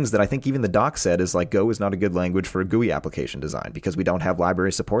the things that I think even the doc said is like, Go is not a good language for GUI application design because we don't have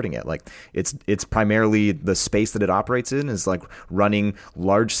libraries supporting it. Like, it's primarily the space that it operates in is like running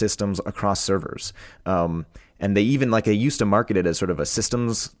large systems across servers. And they even they used to market it as sort of a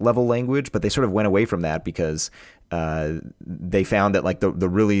systems level language, but they sort of went away from that because they found that like the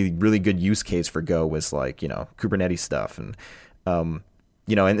really, really good use case for Go was like, Kubernetes stuff. And,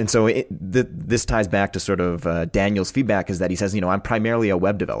 so this ties back to sort of Daniel's feedback is that he says, I'm primarily a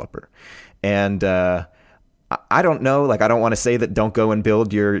web developer. And I don't know, like, I don't want to say that don't go and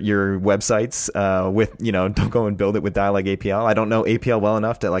build your websites with, don't go and build it with Dialog APL. I don't know APL well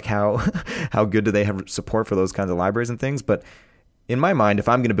enough to like how good do they have support for those kinds of libraries and things. But in my mind, if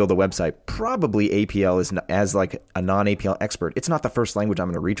I'm going to build a website, probably APL is as like a non-APL expert. It's not the first language I'm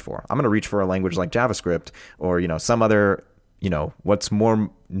going to reach for. I'm going to reach for a language like JavaScript or, some other, what's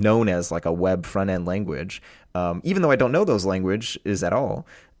more known as like a web front end language. Even though I don't know those languages at all.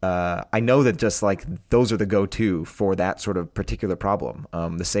 I know that just like those are the go-to for that sort of particular problem.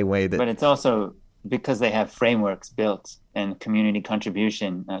 The same way that, but it's also because they have frameworks built and community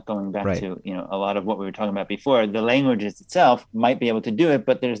contribution. Going back to a lot of what we were talking about before, the languages itself might be able to do it,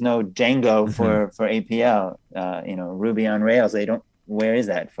 but there's no Django for APL. Ruby on Rails. They don't. Where is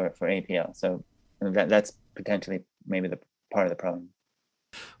that for APL? So that's potentially maybe the part of the problem.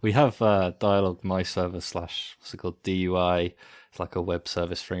 We have Dialog MyServer / what's it called, DUI. It's like a web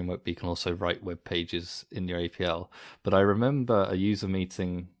service framework, but you can also write web pages in your APL. But I remember a user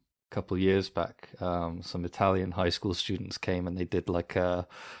meeting a couple of years back. Some Italian high school students came and they did like a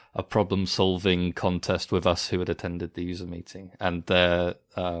problem-solving contest with us who had attended the user meeting. And their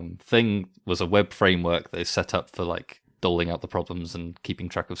thing was a web framework that is set up for like doling out the problems and keeping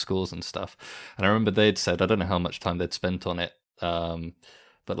track of scores and stuff. And I remember they'd said, I don't know how much time they'd spent on it,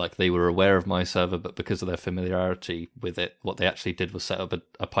 but like they were aware of MyServer, but because of their familiarity with it, what they actually did was set up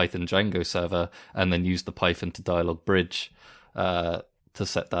a Python Django server and then use the Python to Dialog bridge to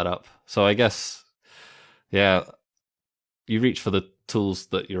set that up. So I guess, yeah, you reach for the tools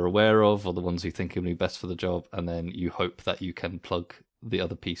that you're aware of or the ones you think will be best for the job, and then you hope that you can plug the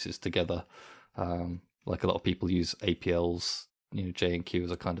other pieces together. Like a lot of people use APLs, J&Q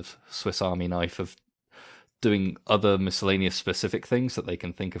as a kind of Swiss Army knife of doing other miscellaneous specific things that they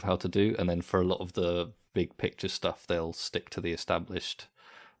can think of how to do. And then for a lot of the big picture stuff, they'll stick to the established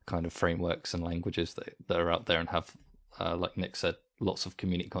kind of frameworks and languages that are out there and have, like Nick said, lots of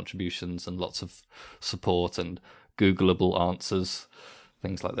community contributions and lots of support and Googleable answers,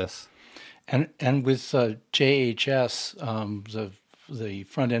 things like this. And with JHS, the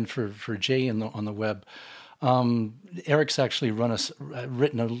front end for J on the web, Eric's actually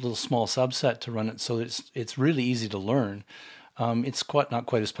written a little small subset to run it, so it's really easy to learn. It's not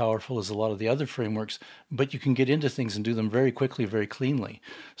quite as powerful as a lot of the other frameworks, but you can get into things and do them very quickly, very cleanly.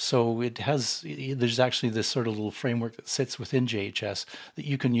 So there's actually this sort of little framework that sits within JHS that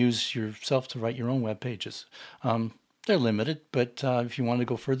you can use yourself to write your own web pages. They're limited, but if you want to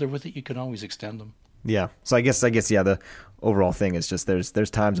go further with it, you can always extend them. Yeah. So I guess yeah, the overall thing is just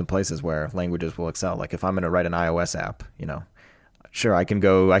there's times and places where languages will excel. Like if I'm going to write an iOS app, Sure, I can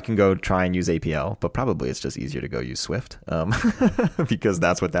go try and use APL, but probably it's just easier to go use Swift, because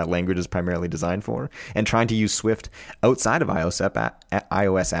that's what that language is primarily designed for. And trying to use Swift outside of iOS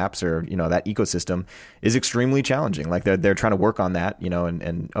apps or, that ecosystem is extremely challenging. Like they're trying to work on that,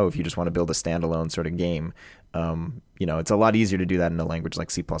 and if you just want to build a standalone sort of game, it's a lot easier to do that in a language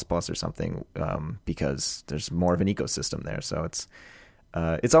like C++ or something, because there's more of an ecosystem there. So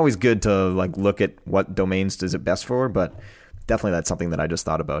it's always good to like look at what domains is it best for, but definitely that's something that I just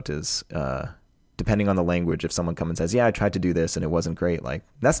thought about is, depending on the language, if someone comes and says, yeah, I tried to do this and it wasn't great, like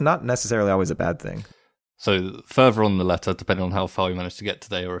that's not necessarily always a bad thing. So further on the letter, depending on how far we manage to get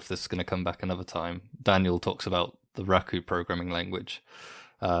today or if this is going to come back another time, Daniel talks about the Raku programming language.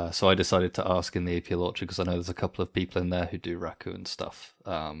 So I decided to ask in the APL Orchard, because I know there's a couple of people in there who do Raku and stuff,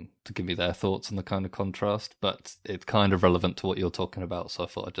 to give me their thoughts on the kind of contrast, but it's kind of relevant to what you're talking about, so I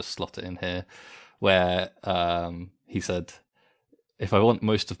thought I'd just slot it in here, where he said, if I want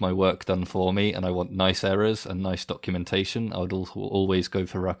most of my work done for me and I want nice errors and nice documentation, I would always go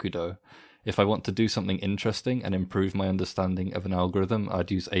for Rakudo. If I want to do something interesting and improve my understanding of an algorithm, I'd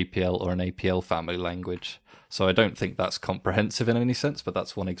use APL or an APL family language. So I don't think that's comprehensive in any sense, but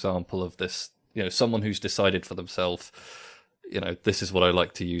that's one example of this, someone who's decided for themselves, this is what I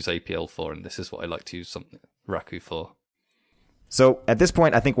like to use APL for, and this is what I like to use Raku for. So at this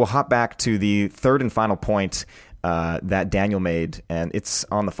point, I think we'll hop back to the third and final point that Daniel made, and it's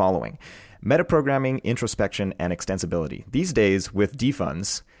on the following: metaprogramming, introspection, and extensibility. These days, with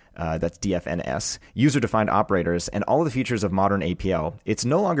defuns, that's DFNS, user-defined operators, and all of the features of modern APL, it's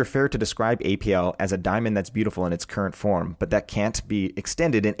no longer fair to describe APL as a diamond that's beautiful in its current form, but that can't be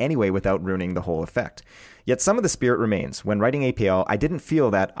extended in any way without ruining the whole effect. Yet some of the spirit remains. When writing APL, I didn't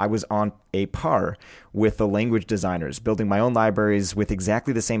feel that I was on a par with the language designers, building my own libraries with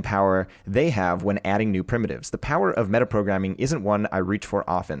exactly the same power they have when adding new primitives. The power of metaprogramming isn't one I reach for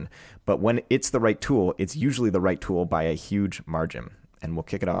often, but when it's the right tool, it's usually the right tool by a huge margin. And we'll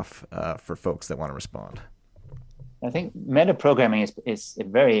kick it off for folks that want to respond. I think metaprogramming is a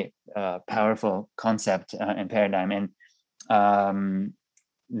very powerful concept and paradigm. And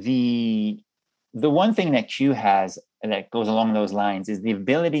the one thing that Q has that goes along those lines is the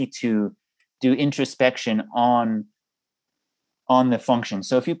ability to do introspection on the function.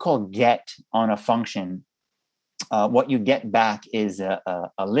 So if you call get on a function, what you get back is a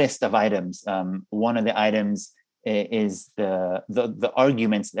list of items. One of the items is the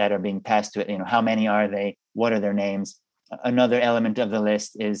arguments that are being passed to it. How many are they? What are their names? Another element of the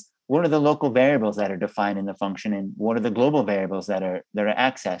list is what are the local variables that are defined in the function, and what are the global variables that are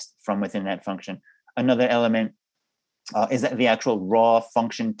accessed from within that function. Another element is the actual raw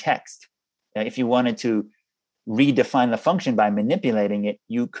function text. If you wanted to redefine the function by manipulating it,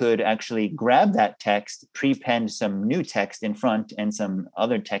 you could actually grab that text, prepend some new text in front and some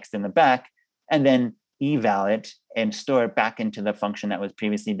other text in the back, and then eval it and store it back into the function that was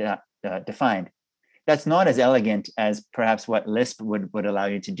previously defined. That's not as elegant as perhaps what Lisp would allow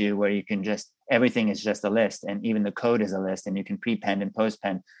you to do, where you can everything is just a list, and even the code is a list, and you can prepend and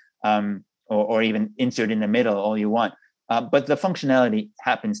postpend, or even insert in the middle all you want. But the functionality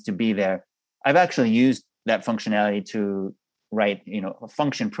happens to be there. I've actually used that functionality to write, a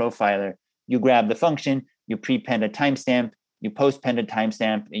function profiler. You grab the function, you prepend a timestamp, you postpend a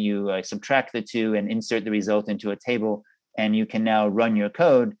timestamp, you subtract the two and insert the result into a table, and you can now run your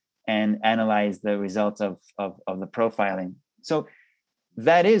code and analyze the results of the profiling. So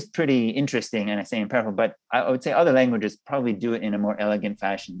that is pretty interesting, and I say empirical, but I would say other languages probably do it in a more elegant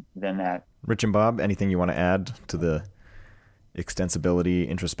fashion than that. Rich and Bob, anything you want to add to the extensibility,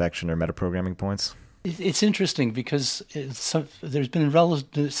 introspection, or metaprogramming points? It's interesting because there's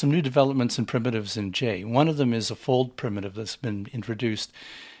been some new developments in primitives in J. One of them is a fold primitive that's been introduced.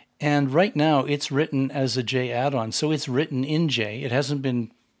 And right now it's written as a J add-on. So it's written in J. It hasn't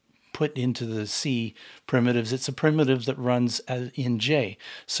been put into the C primitives. It's a primitive that runs in J.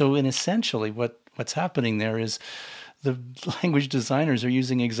 So essentially what's happening there is the language designers are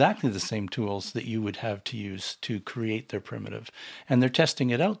using exactly the same tools that you would have to use to create their primitive, and they're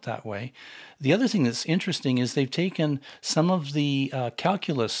testing it out that way. The other thing that's interesting is they've taken some of the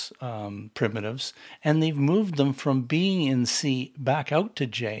calculus primitives and they've moved them from being in C back out to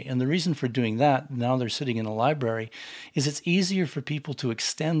J. And the reason for doing that, now they're sitting in a library, is it's easier for people to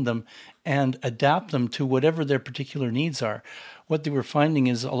extend them and adapt them to whatever their particular needs are. What they were finding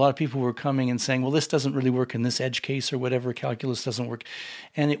is a lot of people were coming and saying, well, this doesn't really work in this edge case or whatever, calculus doesn't work.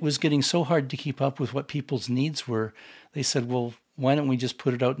 And it was getting so hard to keep up with what people's needs were. They said, well, why don't we just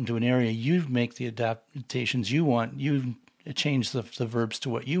put it out into an area? You make the adaptations you want. You change the verbs to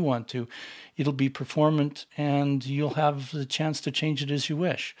what you want to, it'll be performant and you'll have the chance to change it as you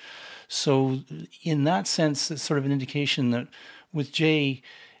wish. So in that sense, it's sort of an indication that with J,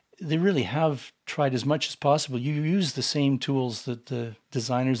 they really have tried as much as possible. You use the same tools that the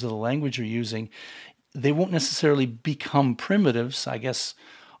designers of the language are using. They won't necessarily become primitives. I guess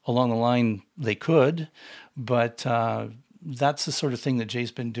along the line they could, but that's the sort of thing that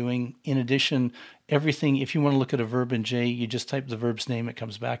J's been doing. In addition, everything, if you want to look at a verb in J, you just type the verb's name, it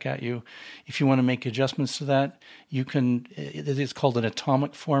comes back at you. If you want to make adjustments to that, you can, it's called an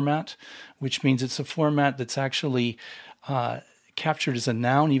atomic format, which means it's a format that's actually captured as a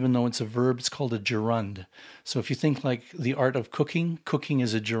noun, even though it's a verb. It's called a gerund. So if you think like the art of cooking, cooking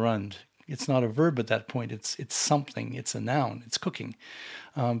is a gerund. It's not a verb at that point. It's something. It's a noun. It's cooking.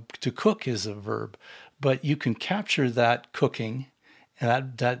 To cook is a verb, but you can capture that cooking,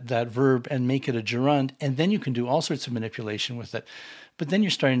 that verb, and make it a gerund, and then you can do all sorts of manipulation with it. But then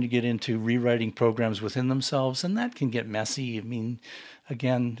you're starting to get into rewriting programs within themselves, and that can get messy. I mean,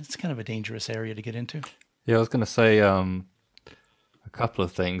 again, it's kind of a dangerous area to get into. Yeah, I was going to say a couple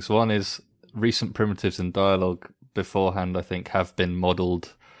of things. One is recent primitives in Dialog beforehand, I think, have been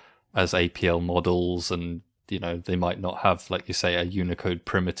modeled as APL models, and they might not have, like you say, a Unicode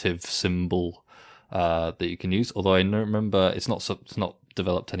primitive symbol that you can use. Although I remember it's not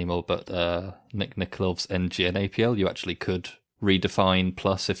developed anymore, but Nick Nikolov's NGN APL, you actually could redefine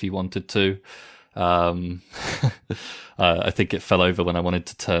plus if you wanted to. I think it fell over when I wanted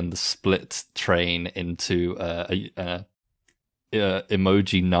to turn the split train into a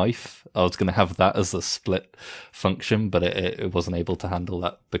emoji knife. I was going to have that as a split function, but it wasn't able to handle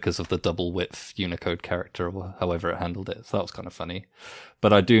that because of the double width Unicode character or however it handled it. So that was kind of funny.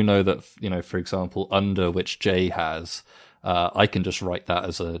 But I do know that, for example, under, which J has, I can just write that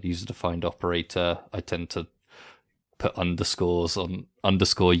as a user-defined operator. I tend to put underscores on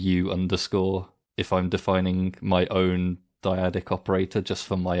 _u_ if I'm defining my own dyadic operator just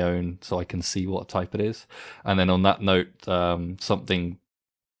for my own, so I can see what type it is. And then on that note, something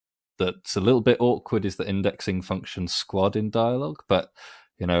that's a little bit awkward is the indexing function squad in Dialog, but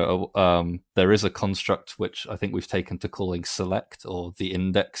there is a construct which I think we've taken to calling select, or the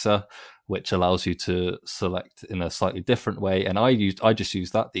indexer, which allows you to select in a slightly different way. And I just use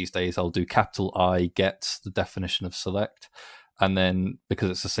that these days. I'll do capital I get the definition of select, and then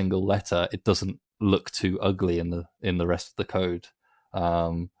because it's a single letter, it doesn't look too ugly in the rest of the code.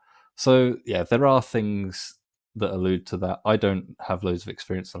 So yeah, there are things that allude to that. I don't have loads of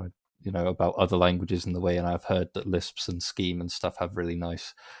experience about other languages in the way, and I've heard that Lisps and Scheme and stuff have really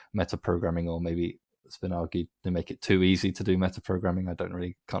nice metaprogramming, or maybe it's been argued they make it too easy to do metaprogramming. I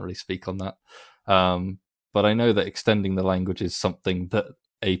can't really speak on that. But I know that extending the language is something that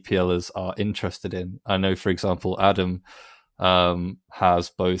APLers are interested in. I know, for example, Adam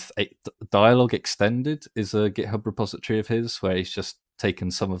has both Dialog Extended is a GitHub repository of his, where he's just taken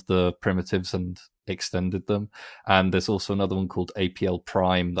some of the primitives and extended them. And there's also another one called APL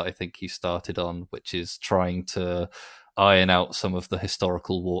Prime that I think he started on, which is trying to iron out some of the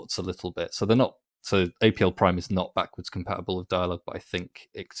historical warts a little bit. So APL Prime is not backwards compatible with Dialog, but I think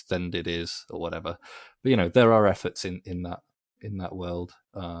Extended is, or whatever. But there are efforts in that world,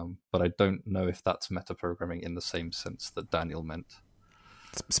 but I don't know if that's metaprogramming in the same sense that Daniel meant.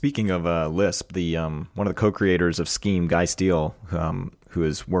 Speaking of Lisp, the one of the co-creators of Scheme, Guy Steele, who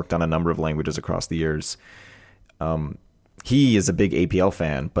has worked on a number of languages across the years, he is a big APL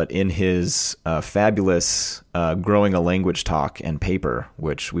fan, but in his fabulous Growing a Language talk and paper,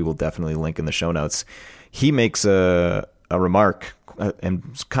 which we will definitely link in the show notes, he makes a remark and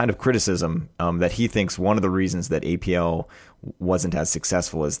kind of criticism that he thinks one of the reasons that APL wasn't as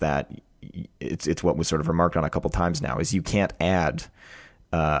successful is that it's what was sort of remarked on a couple times now, is you can't add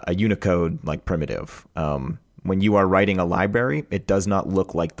a Unicode like primitive. When you are writing a library, it does not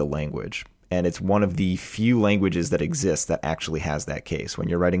look like the language. And it's one of the few languages that exists that actually has that case. When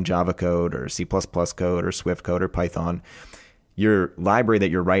you're writing Java code or C++ code or Swift code or Python, your library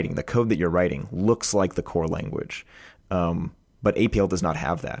that you're writing, the code that you're writing, looks like the core language. But APL does not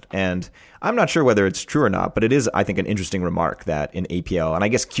have that. And I'm not sure whether it's true or not, but it is, I think, an interesting remark that in APL, and I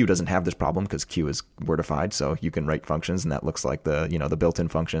guess Q doesn't have this problem because Q is wordified, so you can write functions and that looks like the built-in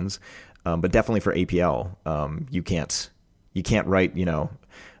functions. But definitely for APL, you can't write,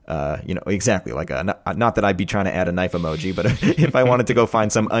 exactly like not that I'd be trying to add a knife emoji, but if I wanted to go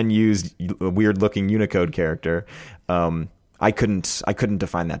find some unused, weird-looking Unicode character, I couldn't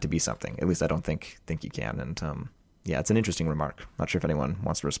define that to be something. At least I don't think you can. And yeah, it's an interesting remark. Not sure if anyone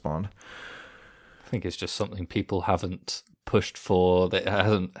wants to respond. I think it's just something people haven't pushed for. That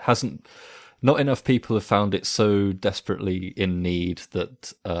hasn't not enough people have found it so desperately in need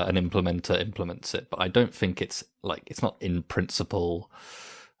that an implementer implements it. But I don't think it's not in principle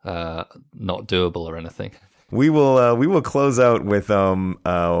not doable or anything. We will close out with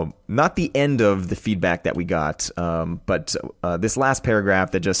not the end of the feedback that we got, but this last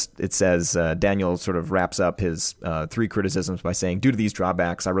paragraph that it says Daniel sort of wraps up his 3 criticisms by saying, due to these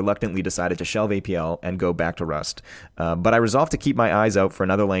drawbacks, I reluctantly decided to shelve APL and go back to Rust. But I resolved to keep my eyes out for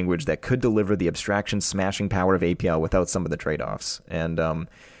another language that could deliver the abstraction smashing power of APL without some of the trade-offs. And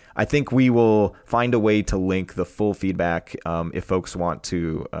I think we will find a way to link the full feedback if folks want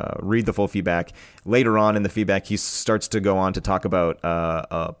to read the full feedback. Later on in the feedback, he starts to go on to talk about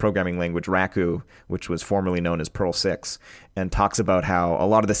a programming language, Raku, which was formerly known as Perl 6, and talks about how a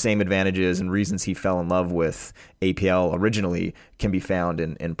lot of the same advantages and reasons he fell in love with APL originally can be found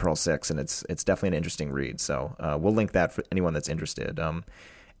in Perl 6, and it's definitely an interesting read. So we'll link that for anyone that's interested.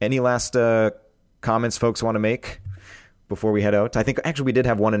 Any last comments folks want to make before we head out? I think actually we did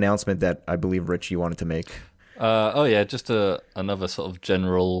have one announcement that I believe, Rich, you wanted to make. Just another sort of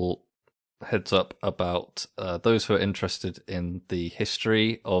general heads up about those who are interested in the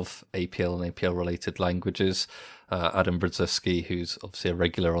history of APL and APL related languages. Adam Brzezinski, who's obviously a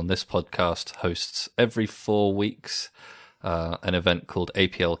regular on this podcast, hosts every 4 weeks an event called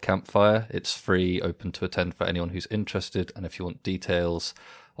APL Campfire. It's free, open to attend for anyone who's interested, and if you want details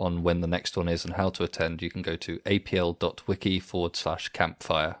on when the next one is and how to attend, you can go to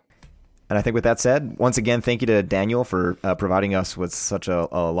apl.wiki/campfire. And I think with that said, once again, thank you to Daniel for providing us with such a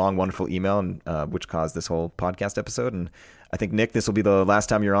long, wonderful email, and which caused this whole podcast episode. And I think, Nick, this will be the last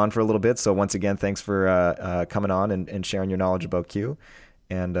time you're on for a little bit. So once again, thanks for coming on and sharing your knowledge about Q.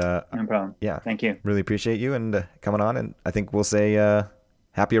 And no problem. Yeah, thank you. Really appreciate you and coming on. And I think we'll say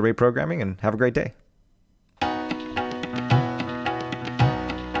happy array programming and have a great day.